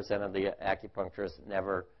 95% of the acupuncturists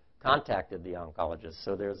never contacted the oncologist.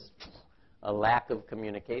 So there's a lack of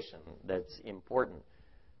communication that's important.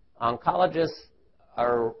 Oncologists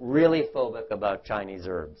are really phobic about Chinese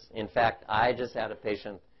herbs. In fact, I just had a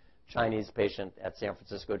Chinese patient at San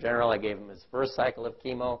Francisco General. I gave him his first cycle of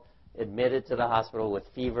chemo, admitted to the hospital with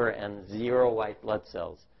fever and 0 white blood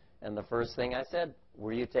cells. And the first thing I said,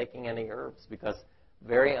 were you taking any herbs? Because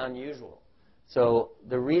very unusual. So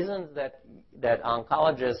the reasons that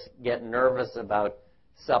oncologists get nervous about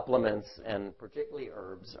supplements and particularly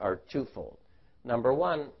herbs are twofold. Number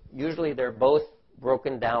one, usually they're both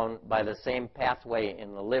broken down by the same pathway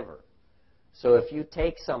in the liver. So if you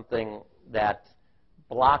take something that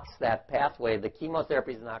blocks that pathway, the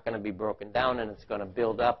chemotherapy is not going to be broken down and it's going to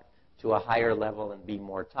build up to a higher level and be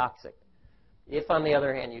more toxic. If, on the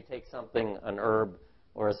other hand, you take something, an herb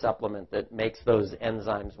or a supplement that makes those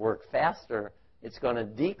enzymes work faster, it's going to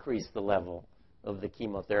decrease the level of the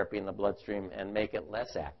chemotherapy in the bloodstream and make it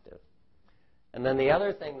less active. And then the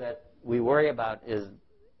other thing that we worry about is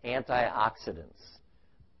antioxidants.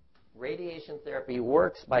 Radiation therapy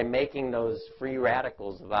works by making those free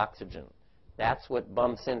radicals of oxygen. That's what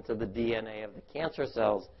bumps into the DNA of the cancer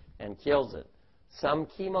cells and kills it. Some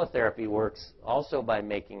chemotherapy works also by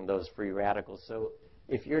making those free radicals. So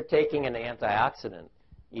if you're taking an antioxidant,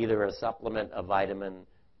 either a supplement, a vitamin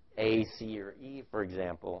A, C, or E, for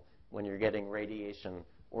example, when you're getting radiation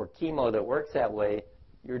or chemo that works that way,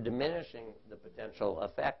 you're diminishing the potential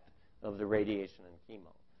effect of the radiation and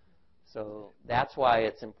chemo. So that's why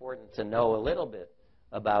it's important to know a little bit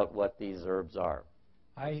about what these herbs are.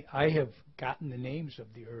 I have gotten the names of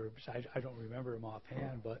the herbs. I don't remember them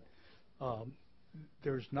offhand, but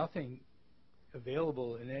there's nothing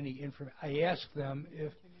available in any information. I asked them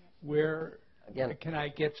where can I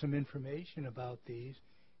get some information about these,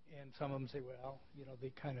 and some of them say, well, you know,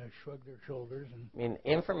 they kind of shrug their shoulders. And I mean,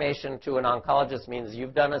 information to an oncologist means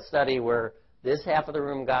you've done a study where this half of the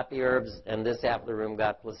room got the herbs and this half of the room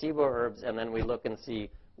got placebo herbs, and then we look and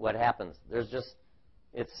see what happens.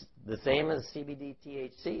 It's the same as CBD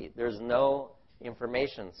THC. There's no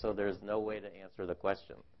information, so there's no way to answer the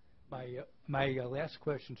question. My last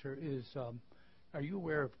question, sir, is are you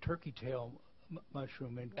aware of turkey tail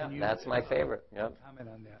mushroom? And can that's my favorite. Yep. Comment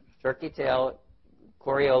on that. Turkey tail,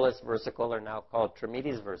 Coriolis versicolor, now called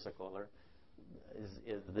Trametes versicolor,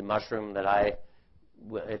 is the mushroom that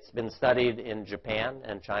it's been studied in Japan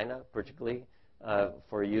and China, particularly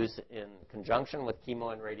for use in conjunction with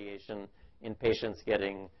chemo and radiation in patients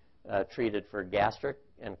getting treated for gastric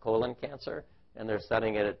and colon cancer, and they're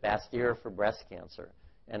studying it at Bastyr for breast cancer.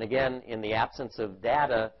 And again, in the absence of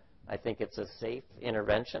data, I think it's a safe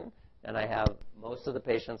intervention, and I have most of the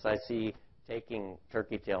patients I see taking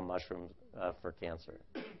turkey tail mushrooms for cancer.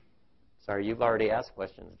 Sorry, you've already asked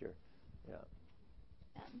questions, dear.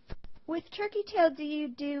 Yeah. With turkey tail, do you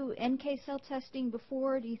do NK cell testing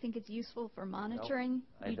before? Do you think it's useful for monitoring?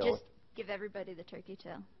 No, I you don't. Just give everybody the turkey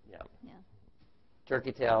tail. Yeah. Yeah.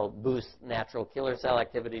 Turkey tail boosts natural killer cell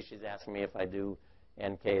activity. She's asking me if I do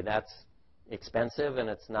NK. That's expensive, and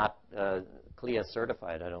it's not CLIA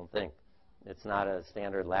certified, I don't think. It's not a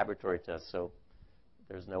standard laboratory test, so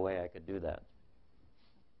there's no way I could do that.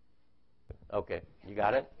 Okay, you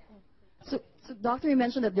got it? So Doctor, you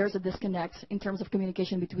mentioned that there's a disconnect in terms of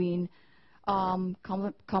communication between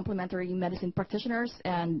complementary medicine practitioners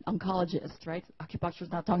and oncologists, right?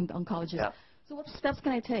 Acupuncturist not talking to oncologists. Yeah. So what steps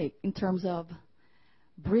can I take in terms of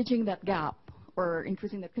bridging that gap or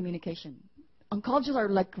increasing that communication? Oncologists are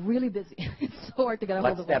like really busy. It's so hard to get a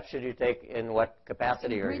hold of them. What steps should you take in what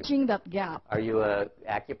capacity are you? Bridging that gap. Are you an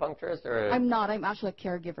acupuncturist or? I'm not. I'm actually a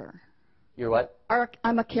caregiver. You're what?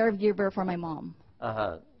 I'm a caregiver for my mom.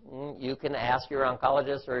 Uh-huh. You can ask your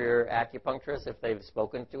oncologist or your acupuncturist if they've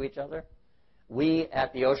spoken to each other. We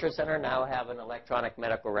at the Osher Center now have an electronic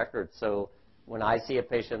medical record. So when I see a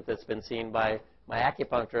patient that's been seen by my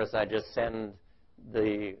acupuncturist, I just send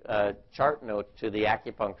the chart note to the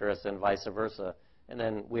acupuncturist and vice versa. And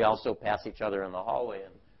then we also pass each other in the hallway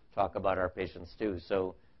and talk about our patients too.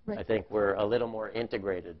 So right. I think we're a little more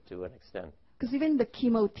integrated to an extent. Because even the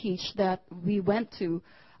chemo teach that we went to,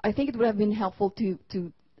 I think it would have been helpful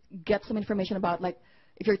to get some information about, like,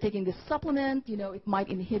 if you're taking this supplement, you know, it might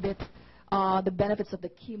inhibit the benefits of the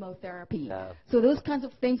chemotherapy. Yeah. So those kinds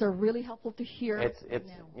of things are really helpful to hear.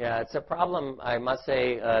 It's a problem, I must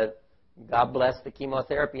say. God bless the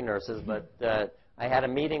chemotherapy nurses, but I had a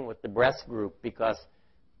meeting with the breast group because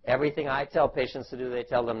everything I tell patients to do, they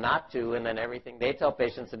tell them not to, and then everything they tell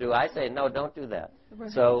patients to do, I say, no, don't do that.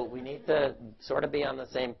 Right. So we need to sort of be on the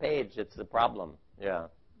same page. It's the problem. Yeah.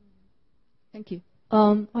 Thank you.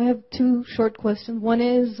 I have two short questions. One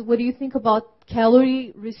is, what do you think about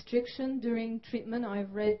calorie restriction during treatment?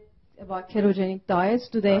 I've read about ketogenic diets.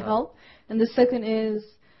 Do they help? And the second is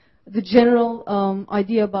the general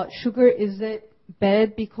idea about sugar. Is it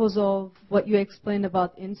bad because of what you explained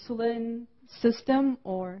about insulin system?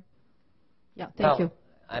 Or, yeah, thank you.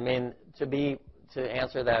 I mean, to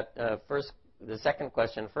answer that the second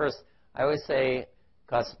question first, I always say,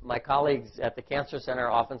 because my colleagues at the Cancer Center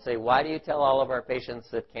often say, why do you tell all of our patients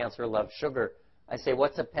that cancer loves sugar? I say,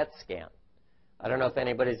 what's a PET scan? I don't know if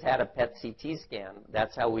anybody's had a PET CT scan.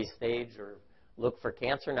 That's how we stage or look for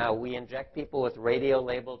cancer now. We inject people with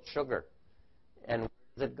radio-labeled sugar. And where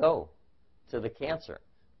does it go? To the cancer.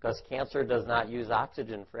 Because cancer does not use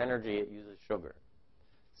oxygen for energy. It uses sugar.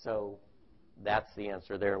 So that's the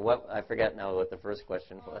answer there. I forget now what the first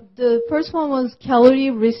question was. The first one was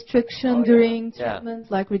calorie restriction during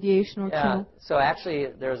treatment, like radiation or chemo. So actually,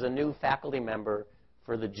 there's a new faculty member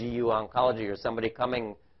for the GU oncology, or somebody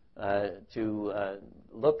coming to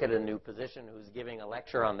look at a new position who's giving a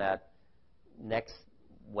lecture on that next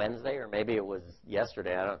Wednesday, or maybe it was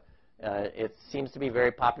yesterday. It seems to be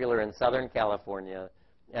very popular in Southern California,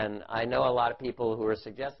 and I know a lot of people who are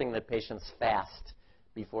suggesting that patients fast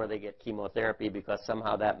before they get chemotherapy because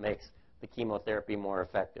somehow that makes the chemotherapy more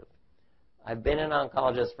effective. I've been an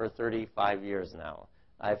oncologist for 35 years now.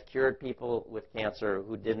 I've cured people with cancer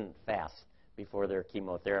who didn't fast before their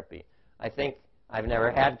chemotherapy. I think I've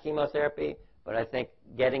never had chemotherapy, but I think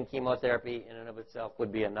getting chemotherapy in and of itself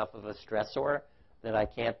would be enough of a stressor that I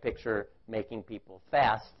can't picture making people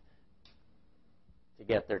fast to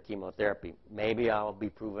get their chemotherapy. Maybe I'll be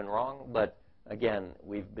proven wrong, but again,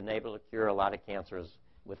 we've been able to cure a lot of cancers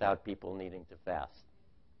without people needing to fast.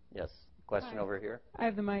 Yes, question over here? I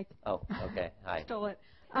have the mic. Oh, okay. Hi. Stole it.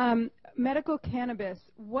 Medical cannabis,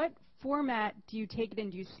 what format do you take it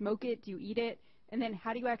in? Do you smoke it? Do you eat it? And then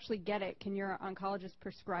how do you actually get it? Can your oncologist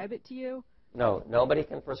prescribe it to you? No, nobody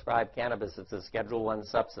can prescribe cannabis. It's a Schedule I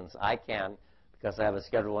substance. I can, because I have a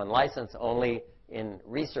Schedule I license, only in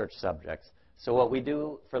research subjects. So what we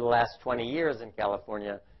do for the last 20 years in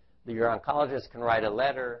California, your oncologist can write a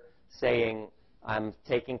letter saying, I'm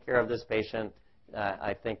taking care of this patient.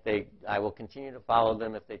 I think I will continue to follow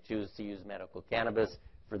them if they choose to use medical cannabis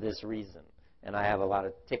for this reason. And I have a lot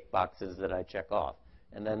of tick boxes that I check off.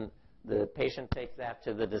 And then the patient takes that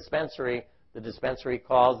to the dispensary. The dispensary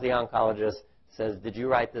calls the oncologist, says, did you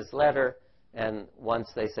write this letter? And once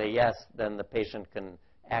they say yes, then the patient can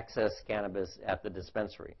access cannabis at the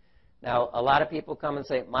dispensary. Now, a lot of people come and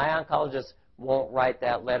say, my oncologist won't write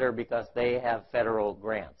that letter because they have federal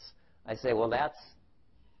grants. I say, well,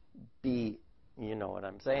 you know what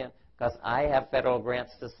I'm saying, because I have federal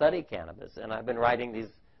grants to study cannabis, and I've been writing these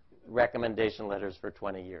recommendation letters for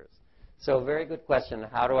 20 years. So very good question.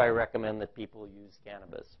 How do I recommend that people use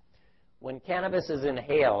cannabis? When cannabis is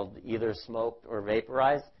inhaled, either smoked or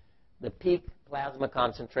vaporized, the peak plasma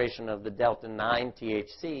concentration of the delta-9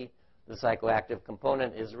 THC, the psychoactive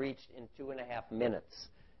component, is reached in 2.5 minutes,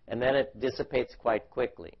 and then it dissipates quite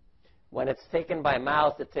quickly. When it's taken by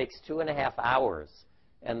mouth, it takes 2.5 hours,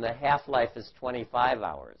 and the half-life is 25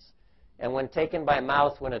 hours. And when taken by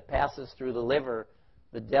mouth, when it passes through the liver,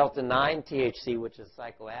 the delta-9 THC, which is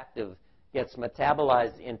psychoactive, gets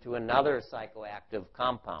metabolized into another psychoactive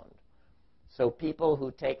compound. So people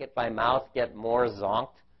who take it by mouth get more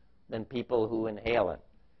zonked than people who inhale it.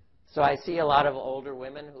 So I see a lot of older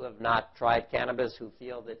women who have not tried cannabis who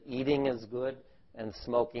feel that eating is good and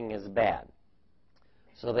smoking is bad.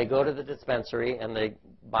 So they go to the dispensary and they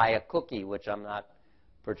buy a cookie, which I'm not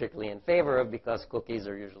particularly in favor of because cookies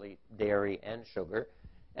are usually dairy and sugar.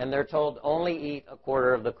 And they're told only eat a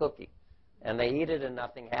quarter of the cookie. And they eat it and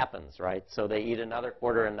nothing happens, right? So they eat another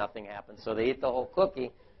quarter and nothing happens. So they eat the whole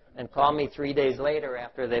cookie and call me 3 days later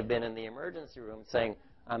after they've been in the emergency room saying,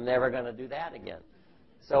 I'm never going to do that again.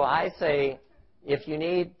 So I say, if you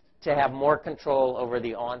need to have more control over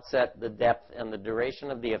the onset, the depth, and the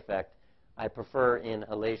duration of the effect, I prefer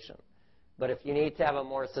inhalation. But if you need to have a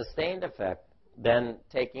more sustained effect, then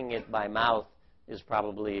taking it by mouth is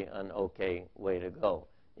probably an okay way to go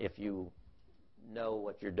if you know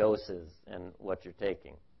what your dose is and what you're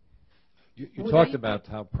taking. You talked about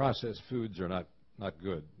how processed foods are not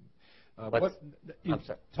good. You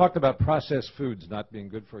talked about processed foods not being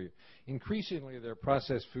good for you. Increasingly, there are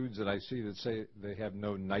processed foods that I see that say they have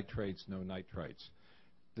no nitrates, no nitrites.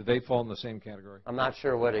 Do they fall in the same category? I'm not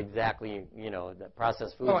sure what exactly, the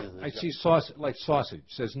processed foods is. I see like sausage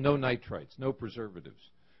says no nitrites, no preservatives.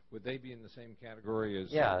 Would they be in the same category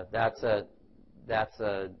as? Yeah,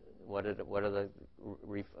 what are the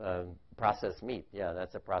processed meat? Yeah,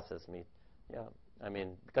 that's a processed meat. Yeah, I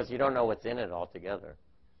mean, because you don't know what's in it altogether,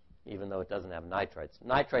 even though it doesn't have nitrites.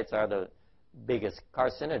 Nitrites are the biggest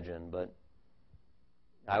carcinogen, but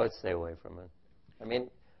I would stay away from it. I mean,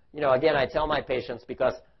 you know, again, I tell my patients,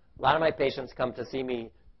 because a lot of my patients come to see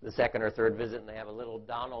me the second or third visit, and they have a little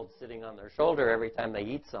Donald sitting on their shoulder every time they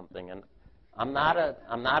eat something. And I'm not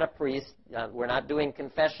a priest. We're not doing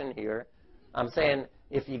confession here. I'm saying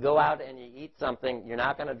if you go out and you eat something, you're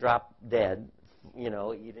not going to drop dead, you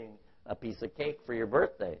know, eating a piece of cake for your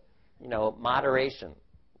birthday. You know, moderation.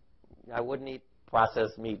 I wouldn't eat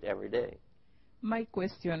processed meat every day. My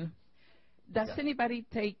question, does anybody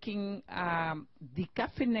taking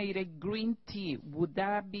decaffeinated green tea, would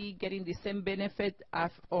that be getting the same benefit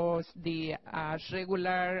as the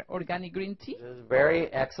regular organic green tea? This is a very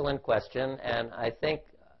excellent question, and I think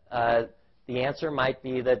the answer might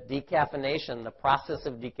be that decaffeination, the process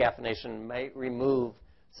of decaffeination, may remove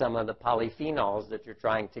some of the polyphenols that you're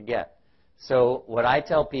trying to get. So what I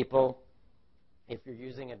tell people, if you're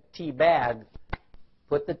using a tea bag,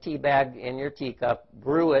 put the tea bag in your teacup,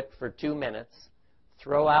 brew it for 2 minutes,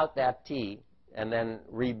 throw out that tea, and then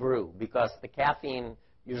rebrew, because the caffeine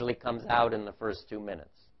usually comes out in the first 2 minutes.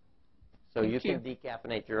 So you can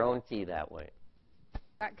decaffeinate your own tea that way.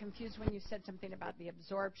 I got confused when you said something about the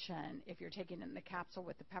absorption if you're taking it in the capsule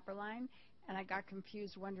with the pepper line, and I got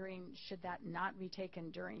confused wondering, should that not be taken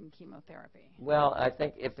during chemotherapy? Well, I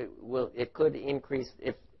think if it could increase,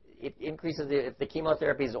 if the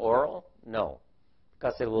chemotherapy is oral, no,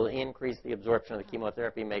 because it will increase the absorption of the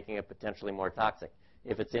chemotherapy, making it potentially more toxic.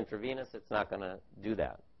 If it's intravenous, it's not going to do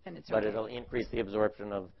that. But it'll increase the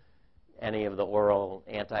absorption of any of the oral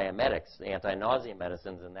antiemetics, the anti-nausea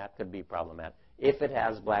medicines, and that could be problematic if it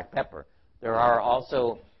has black pepper. There are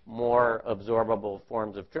also more absorbable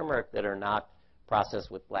forms of turmeric that are not processed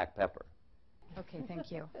with black pepper. Okay,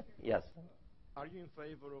 thank you. Yes. Are you in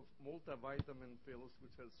favor of multivitamin pills,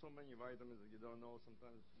 which has so many vitamins that you don't know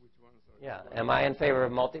sometimes which ones are? Yeah. Am I in favor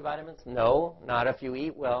of multivitamins? No, not if you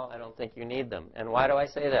eat well. I don't think you need them. And why do I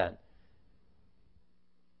say that?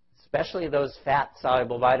 Especially those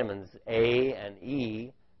fat-soluble vitamins, A and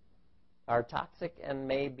E, are toxic and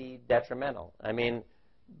may be detrimental. I mean,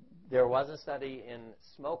 there was a study in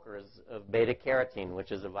smokers of beta-carotene,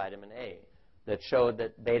 which is a vitamin A, that showed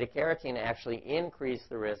that beta-carotene actually increased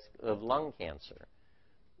the risk of lung cancer.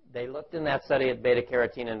 They looked in that study at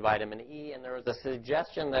beta-carotene and vitamin E, and there was a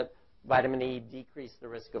suggestion that vitamin E decreased the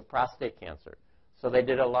risk of prostate cancer. So they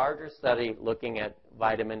did a larger study looking at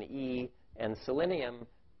vitamin E and selenium.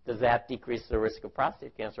 Does that decrease the risk of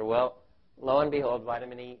prostate cancer? Well, lo and behold,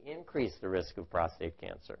 vitamin E increased the risk of prostate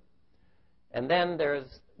cancer. And then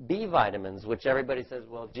there's B vitamins, which everybody says,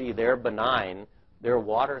 well, gee, they're benign. They're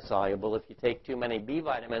water-soluble. If you take too many B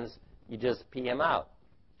vitamins, you just pee them out.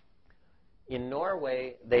 In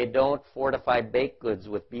Norway, they don't fortify baked goods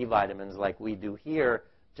with B vitamins like we do here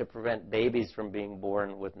to prevent babies from being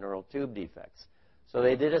born with neural tube defects. So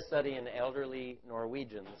they did a study in elderly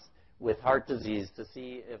Norwegians with heart disease to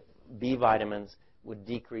see if B vitamins would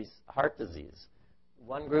decrease heart disease.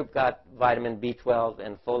 One group got vitamin B12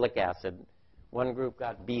 and folic acid. One group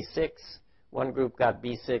got B6. One group got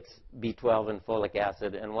B6, B12, and folic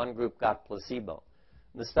acid, and one group got placebo.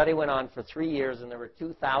 The study went on for 3 years, and there were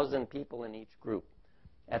 2,000 people in each group.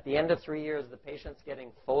 At the end of 3 years, the patients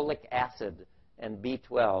getting folic acid and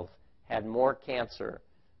B12 had more cancer,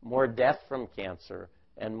 more death from cancer,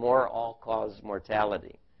 and more all-cause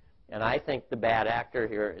mortality. And I think the bad actor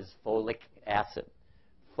here is folic acid.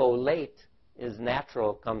 Folate is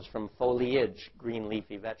natural, comes from foliage, green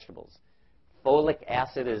leafy vegetables. Folic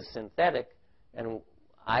acid is synthetic, and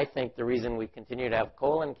I think the reason we continue to have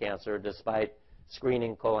colon cancer despite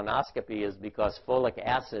screening colonoscopy is because folic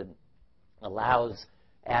acid allows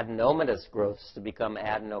adenomatous growths to become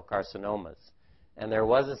adenocarcinomas. And there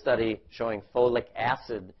was a study showing folic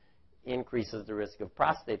acid increases the risk of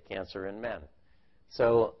prostate cancer in men.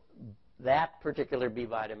 So that particular B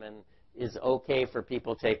vitamin is okay for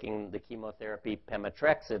people taking the chemotherapy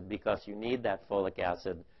pemetrexed because you need that folic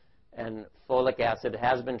acid. And folic acid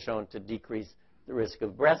has been shown to decrease the risk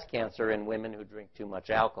of breast cancer in women who drink too much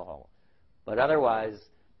alcohol. But otherwise,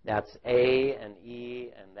 that's A and E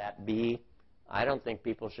and that B. I don't think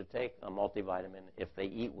people should take a multivitamin if they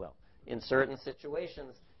eat well. In certain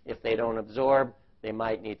situations, if they don't absorb, they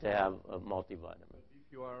might need to have a multivitamin. But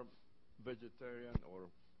if you are vegetarian or...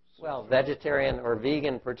 Well, vegetarian or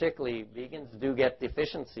vegan, particularly, vegans do get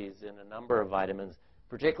deficiencies in a number of vitamins,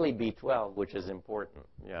 particularly B12, which is important.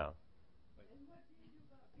 Yeah.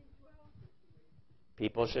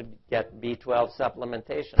 People should get B12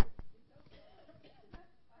 supplementation.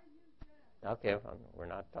 Okay, we're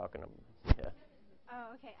not talking about. Yeah.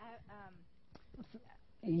 Oh, okay.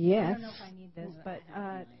 Yes. I don't know if I need this, but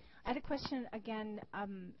I had a question again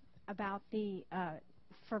about the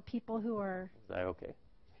for people who are. Is that okay?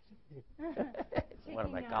 One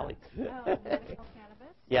of my colleagues. Medical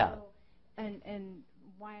cannabis. Yeah. So, and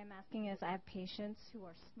why I'm asking is I have patients who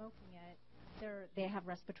are smoking it. They have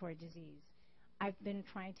respiratory disease. I've been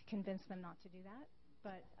trying to convince them not to do that,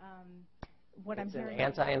 but what I'm hearing. It's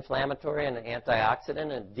an anti-inflammatory and an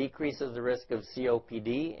antioxidant. It decreases the risk of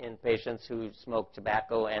COPD in patients who smoke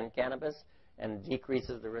tobacco and cannabis, and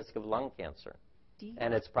decreases the risk of lung cancer.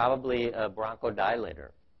 And it's probably a bronchodilator.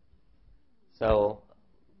 So.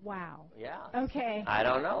 Wow. Yeah. Okay. I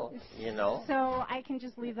don't know. You know. So I can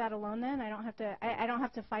just leave that alone then. I don't have to. I don't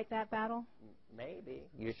have to fight that battle. Maybe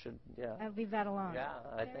you should. Yeah. I'll leave that alone. Yeah,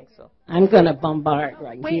 I think so. I'm going to bombard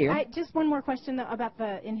Wait, here. Just one more question though, about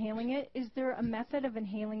the inhaling it. Is there a method of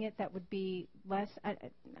inhaling it that would be less? I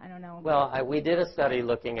don't know. Well, we did a study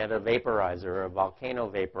looking at a vaporizer, a volcano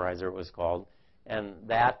vaporizer it was called, and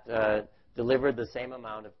that delivered the same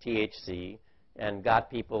amount of THC and got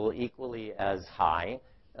people equally as high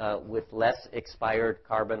with less expired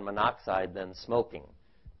carbon monoxide than smoking.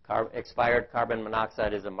 Expired carbon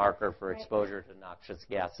monoxide is a marker for exposure to noxious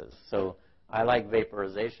gases. So I like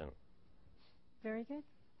vaporization. Very good.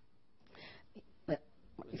 You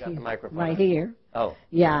got the microphone. Right here. Oh.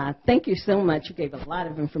 Yeah, thank you so much. You gave a lot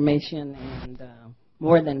of information and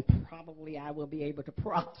more than probably I will be able to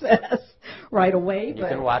process right away. You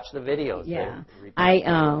can watch the videos. Yeah.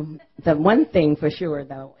 The one thing for sure,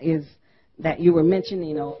 though, is that you were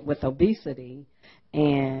mentioning, with obesity,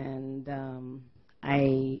 and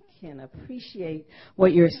I can appreciate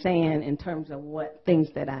what you're saying in terms of what things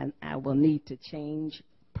that I will need to change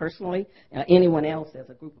personally, anyone else as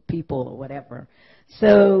a group of people or whatever.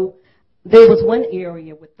 So there was one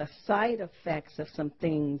area with the side effects of some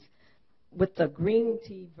things with the green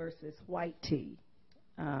tea versus white tea.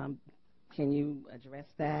 Can you address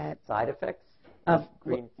that? Side effects? Of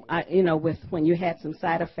green tea? With when you had some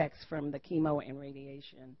side effects from the chemo and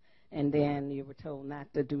radiation, and then you were told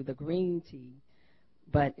not to do the green tea.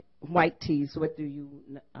 But white teas, what do you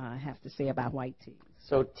have to say about white teas?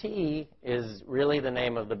 So tea is really the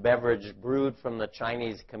name of the beverage brewed from the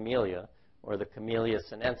Chinese camellia, or the Camellia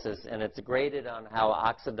sinensis, and it's graded on how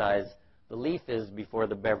oxidized the leaf is before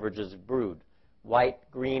the beverage is brewed. White,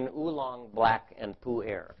 green, oolong, black, and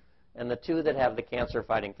pu'er. And the two that have the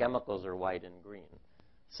cancer-fighting chemicals are white and green.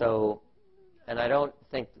 So, and I don't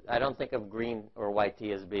think of green or white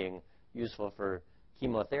tea as being useful for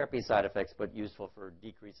chemotherapy side effects, but useful for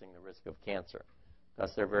decreasing the risk of cancer,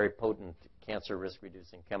 because they're very potent cancer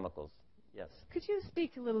risk-reducing chemicals. Yes? Could you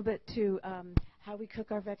speak a little bit to how we cook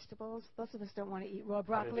our vegetables? Most of us don't want to eat raw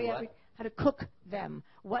broccoli. How to cook them.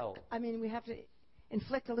 I mean, we have to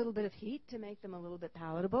inflict a little bit of heat to make them a little bit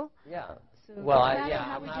palatable. Yeah. So well,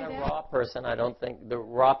 I'm not a raw person. I don't think the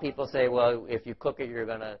raw people say, well, if you cook it, you're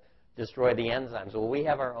going to destroy the enzymes. Well, we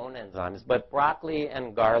have our own enzymes. But broccoli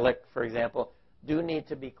and garlic, for example, do need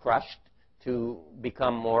to be crushed to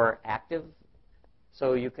become more active.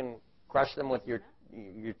 So you can crush them with your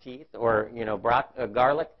teeth, or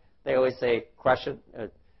garlic. They always say crush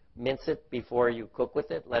it, mince it before you cook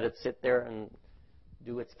with it. Let it sit there and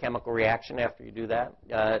do its chemical reaction after you do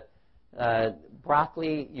that.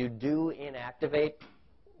 Broccoli, you do inactivate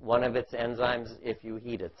one of its enzymes if you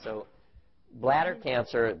heat it. So bladder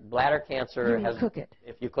cancer has cook it.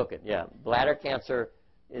 If you cook it, yeah. Bladder cancer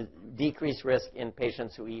is decreased risk in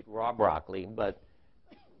patients who eat raw broccoli, but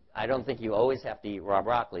I don't think you always have to eat raw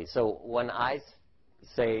broccoli. So when I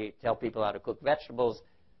tell people how to cook vegetables,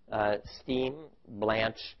 steam,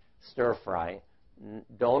 blanch, stir fry.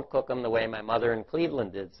 Don't cook them the way my mother in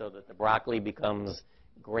Cleveland did, so that the broccoli becomes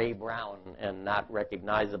gray-brown and not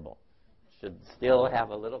recognizable. Should still have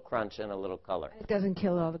a little crunch and a little color. It doesn't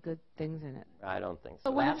kill all the good things in it. I don't think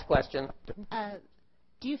so. Last question.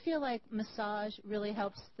 Do you feel like massage really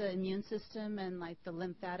helps the immune system and like the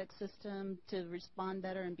lymphatic system to respond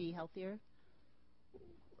better and be healthier?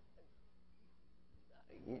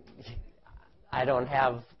 I don't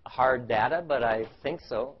have hard data, but I think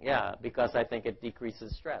so, yeah, because I think it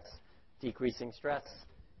decreases stress. Decreasing stress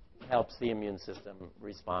helps the immune system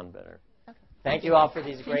respond better. Okay. Thank you all for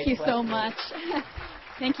these great questions. Thank you so much.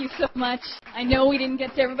 Thank you so much. I know we didn't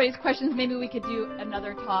get to everybody's questions. Maybe we could do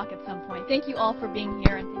another talk at some point. Thank you all for being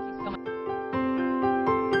here, and thank you.